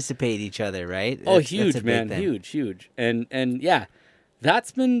to anticipate each other, right? Oh, huge, man, huge, and yeah,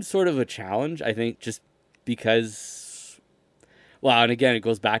 that's been sort of a challenge, I think, just because. Well, and again, it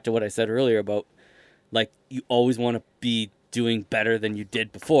goes back to what I said earlier about. You always want to be doing better than you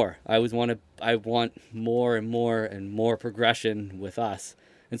did before. I want more and more and more progression with us.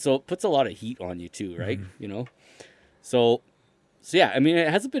 And so it puts a lot of heat on you too, right? Mm-hmm. So yeah, I mean, it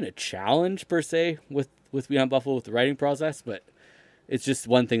hasn't been a challenge per se with We Hunt Buffalo with the writing process, but it's just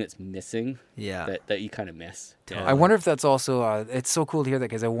one thing that's missing. Yeah. That you kind of miss. Totally. I wonder if that's also, it's so cool to hear that,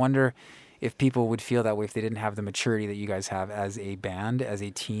 because I wonder if people would feel that way if they didn't have the maturity that you guys have as a band, as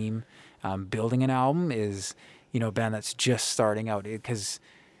a team. Building an album is, a band that's just starting out. Because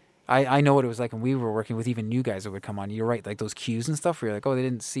I know what it was like when we were working with even new guys that would come on. You're right, like those cues and stuff where you're like, oh, they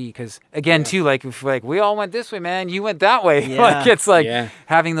didn't see. Because again, too, if we all went this way, man, you went that way. Yeah. It's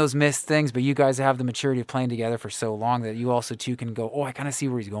having those missed things. But you guys have the maturity of playing together for so long that you also too can go, oh, I kind of see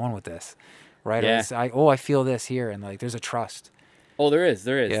where he's going with this, right? Yeah. I feel this here, and there's a trust. Oh, there is,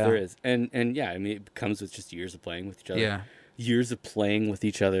 and yeah, I mean, it comes with just years of playing with each other. Yeah. Years of playing with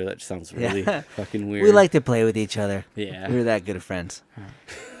each other. That sounds really fucking weird. We like to play with each other. Yeah. We're that good of friends.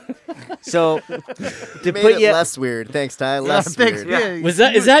 So, to put it less weird. Thanks, Ty. Less weird. Yeah.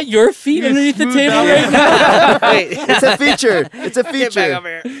 Is that your feet underneath the table right now? Wait. It's a feature. It's a Get back feature.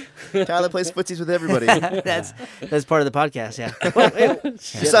 over here. Tyler plays footsies with everybody. That's part of the podcast, yeah.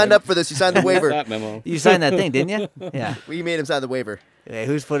 You signed up for this. You signed the waiver. That memo. You signed that thing, didn't you? Yeah. We made him sign the waiver. Okay,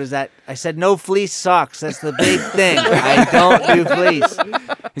 whose foot is that? I said no fleece socks. That's the big thing. I don't do fleece.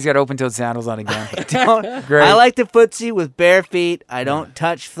 He's got open-toed sandals on again. Great. I like to footsie with bare feet. I don't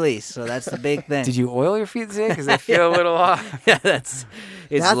touch fleece, so that's the big thing. Did you oil your feet today? Because they feel a little off. Yeah, it's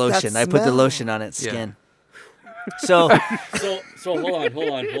lotion. I put the lotion on its skin. So hold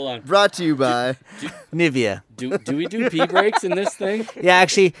on. Brought to you by Nivea. Do we do pee breaks in this thing? Yeah,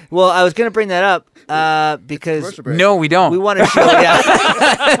 actually, well, I was gonna bring that up because no, we don't. we want to show. Yeah,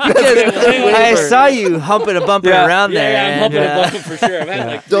 because I saw you humping a bumper around there. Yeah, I'm humping and, a bumper for sure. I've had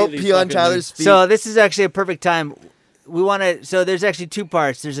like three Don't of these pee on fucking Tyler's things. feet. So this is actually a perfect time. We want to. So there's actually two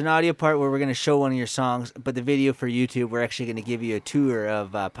parts. There's an audio part where we're going to show one of your songs, but the video for YouTube, we're actually going to give you a tour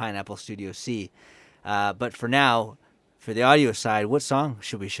of Pineapple Studio C. But for now, for the audio side, what song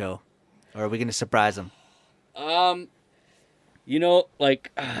should we show, or are we going to surprise them?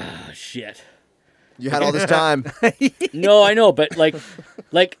 Shit. You had all this time. No, I know, but like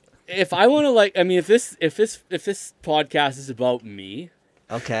if I want to if this podcast is about me,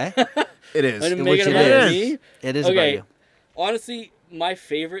 Okay, It is. and Which make it it about is. me. it is about Okay, you. honestly, my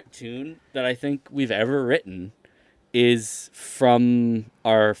favorite tune that I think we've ever written is from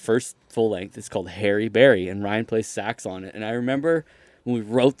our first full length. It's called Harry Berry, and Ryan plays sax on it. And I remember when we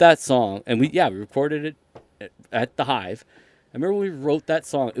wrote that song, and we recorded it at the Hive. I remember when we wrote that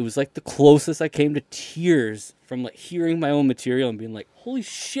song, it was like the closest I came to tears from like hearing my own material and being like, "Holy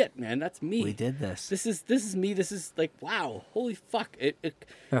shit, man, that's me. We did this. This is me. This is like, wow, holy fuck."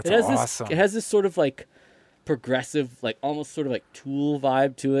 That's it has awesome. It has this sort of like progressive, like almost sort of like Tool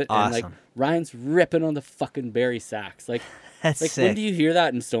vibe to it, and like Awesome. Ryan's ripping on the fucking Barry sax. Like, That's like sick. when do you hear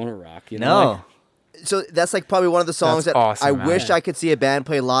that in Stoner Rock? You know, No. like, So that's like probably one of the songs That's that awesome, I man. wish I could see a band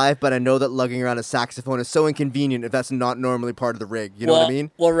play live, but I know that lugging around a saxophone is so inconvenient if that's not normally part of the rig. You know what I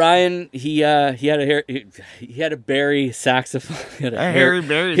mean? Well, Ryan, he had a Barry saxophone. He had a Harry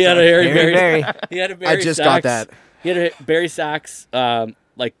Berry He had a sax. Harry Harry Berry. Berry. He had a Barry I just sax. got that. He had a Barry sax.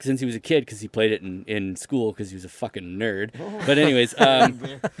 Like since he was a kid, because he played it in school because he was a fucking nerd. But anyways,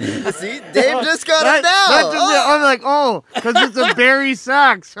 See, Dave just got it now. I'm like, because it's a Barry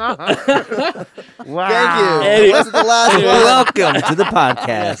sax. Wow. Thank you. Hey. It wasn't the last one. Welcome to the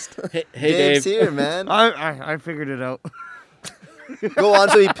podcast. hey Dave's Dave. here, man. I figured it out. Go on.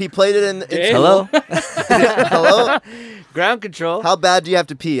 So he played it in Dave? school. Hello? Hello? Ground control. How bad do you have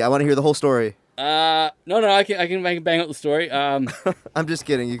to pee? I want to hear the whole story. No, I can bang out the story. I'm just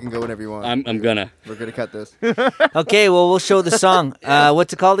kidding. You can go whenever you want. I'm gonna. We're gonna cut this. Okay, well, we'll show the song.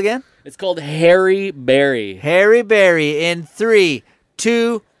 What's it called again? It's called Harry Berry. Harry Berry in 3,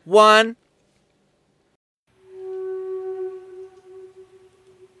 2, 1.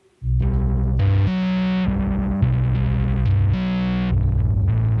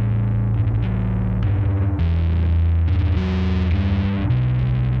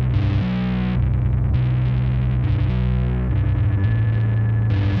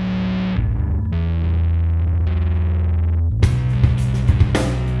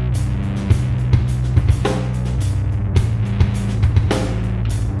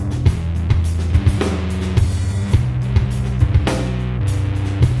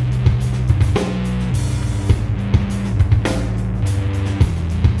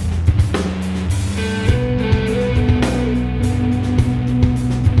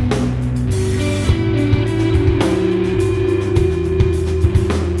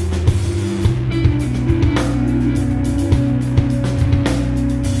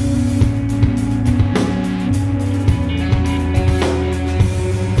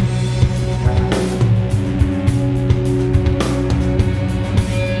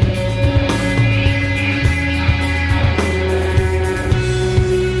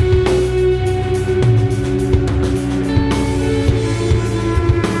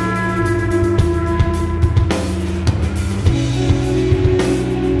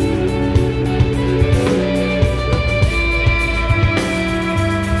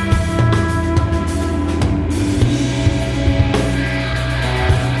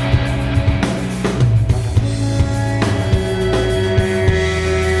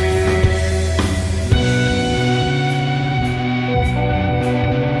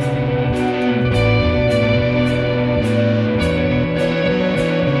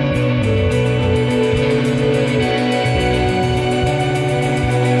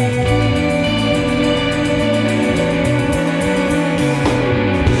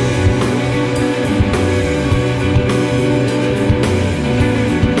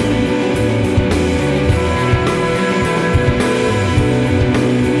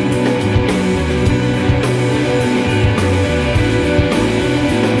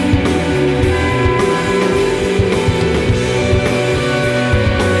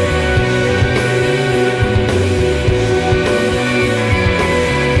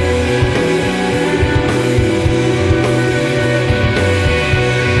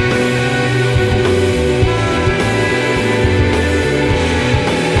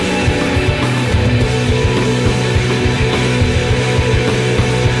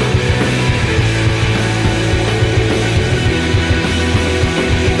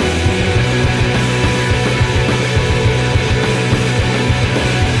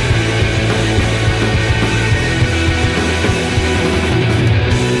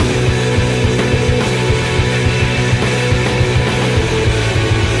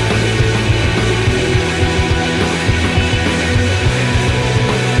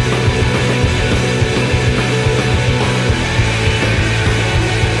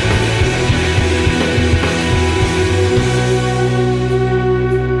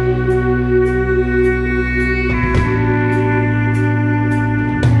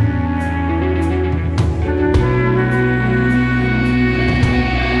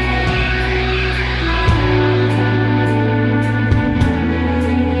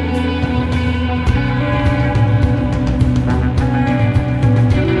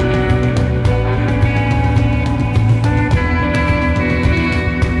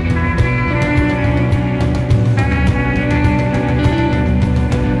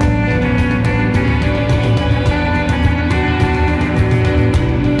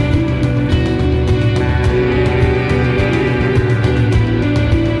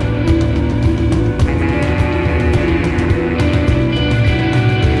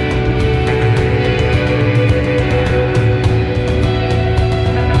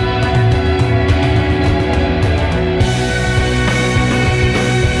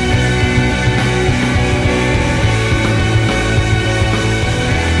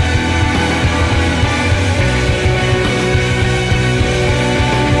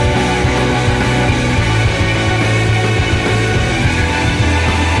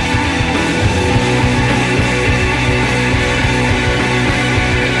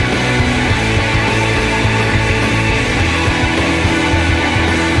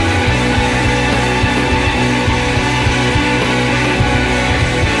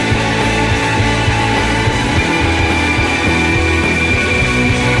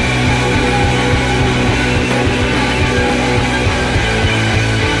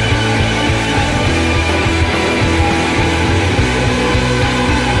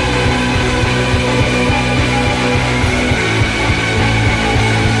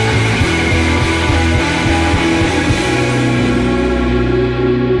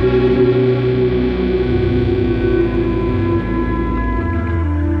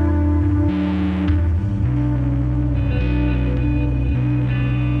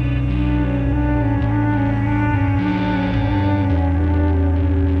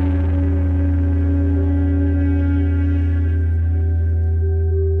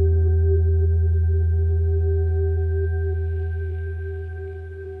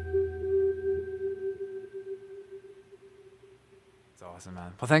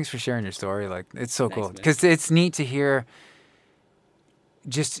 Well, thanks for sharing your story. Like, it's so Thanks, cool man. because it's neat to hear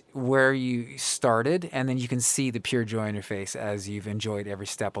just where you started, and then you can see the pure joy in your face as you've enjoyed every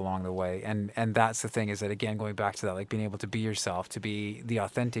step along the way. And that's the thing, is that, again, going back to that, like being able to be yourself, to be the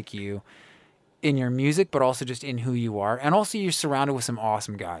authentic you in your music, but also just in who you are. And also you're surrounded with some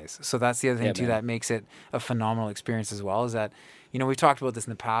awesome guys. So that's the other thing Yeah, too, man. that makes it a phenomenal experience as well, is that, you know, we've talked about this in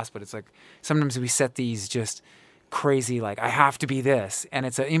the past, but it's like sometimes we set these just crazy, like, I have to be this, and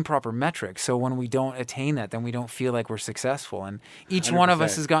it's an improper metric. So when we don't attain that, then we don't feel like we're successful. And each one of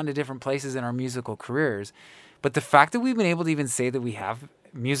us 100%. has gotten to different places in our musical careers. But the fact that we've been able to even say that we have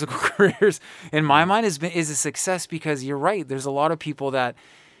musical careers, in my mind, is a success, because you're right. There's a lot of people that,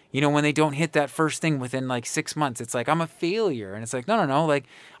 you know, when they don't hit that first thing within like 6 months, it's like, I'm a failure. And it's like, no. Like,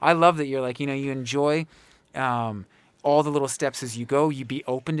 I love that you're like, you know, you enjoy all the little steps as you go. You be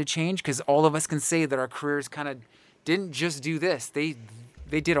open to change, because all of us can say that our careers kind of didn't just do this. They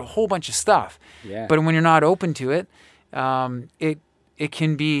did a whole bunch of stuff. Yeah. But when you're not open to it, it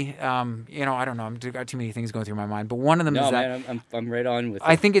can be, you know, I don't know. I've got too many things going through my mind. But one of them No, is that man, I'm right on with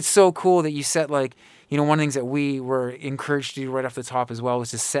I it. think it's so cool that you set, like, you know, one of the things that we were encouraged to do right off the top as well was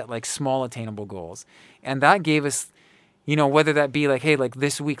to set like small attainable goals. And that gave us, you know, whether that be like, hey, like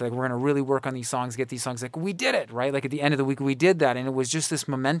this week, like we're going to really work on these songs, get these songs, like we did it, right? Like at the end of the week, we did that. And it was just this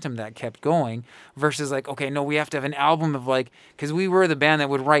momentum that kept going versus like, okay, no, we have to have an album of like, because we were the band that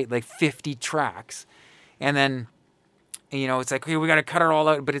would write like 50 tracks. And then, you know, it's like, okay, we got to cut it all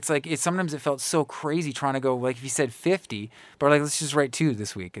out. But it's like, sometimes it felt so crazy trying to go, like if you said 50, but like, let's just write 2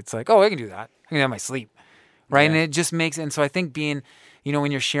 this week. It's like, oh, I can do that. I can have my sleep. Right. Yeah. And it just makes, and so I think being, you know,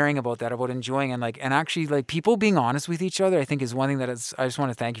 when you're sharing about that, about enjoying and like, and actually like people being honest with each other, I think is one thing that I just want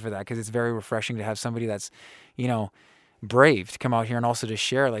to thank you for that, because it's very refreshing to have somebody that's, you know, brave to come out here and also to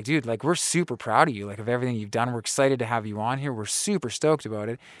share, like, dude, like we're super proud of you, like of everything you've done. We're excited to have you on here. We're super stoked about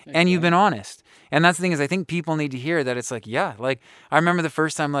it. And you've been honest. And that's the thing, is I think people need to hear that. It's like, yeah, like I remember the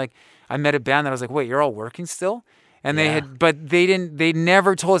first time, like I met a band that I was like, wait, you're all working still? And they Yeah. had, but they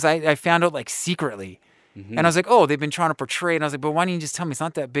never told us. I found out like secretly. Mm-hmm. And I was like, oh, they've been trying to portray it. And I was like, but why don't you just tell me? It's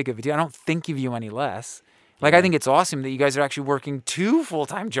not that big of a deal. I don't think of you any less. Like, I think it's awesome that you guys are actually working 2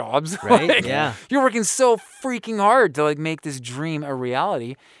 full-time jobs. Right? Like, Yeah. You're working so freaking hard to like make this dream a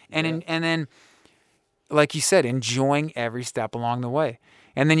reality. And and then, like you said, enjoying every step along the way.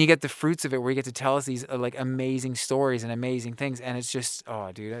 And then you get the fruits of it, where you get to tell us these like amazing stories and amazing things. And it's just,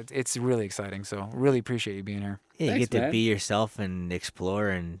 oh, dude, it's really exciting. So really appreciate you being here. Yeah, you Thanks, get to man. be yourself and explore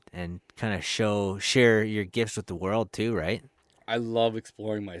and kind of share your gifts with the world too, right? I love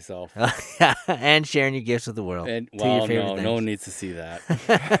exploring myself. And sharing your gifts with the world. And Two of your well, favorite no things. one needs to see that.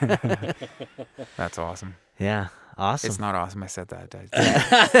 That's awesome. Yeah, awesome. It's not awesome. I said that.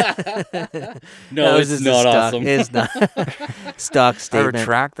 No, That was it's just a not stock- awesome. It's not stock I statement.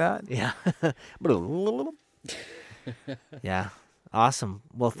 retract that. Yeah. Yeah. Awesome.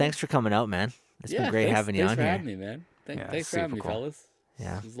 Well, thanks for coming out, man. It's been great having you thanks on for here. having me, man. Yeah, Thanks for having me, super cool. fellas.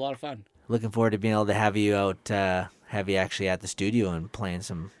 Yeah. It was a lot of fun. Looking forward to being able to have you out, have you actually at the studio and playing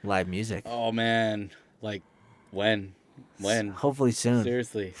some live music. Oh man, like when? Hopefully soon.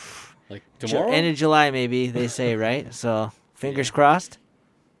 Seriously, like tomorrow? End of July, maybe, they say, right? So, fingers crossed.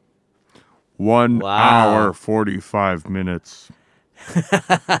 1 Wow. hour 45 minutes.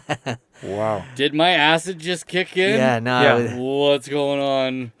 Wow. Did my acid just kick in? Yeah, no, Yeah. What's going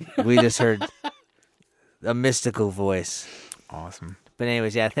on? we just heard a mystical voice. Awesome. But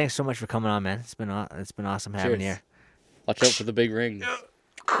anyways, yeah, thanks so much for coming on, man. It's been awesome having you Cheers. here. Watch out for the big rings.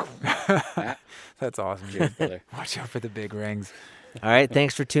 That's awesome. Cheers, brother. Watch out for the big rings. All right,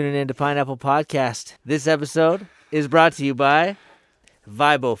 thanks for tuning in to Pineapple Podcast. This episode is brought to you by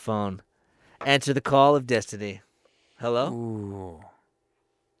Vibophone. Answer the call of destiny. Hello? Ooh.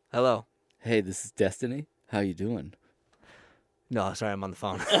 Hello? Hey, this is Destiny. How you doing? No, sorry, I'm on the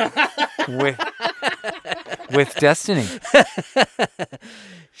phone. With Destiny.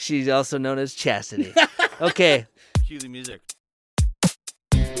 She's also known as Chastity. Okay. Cue the music.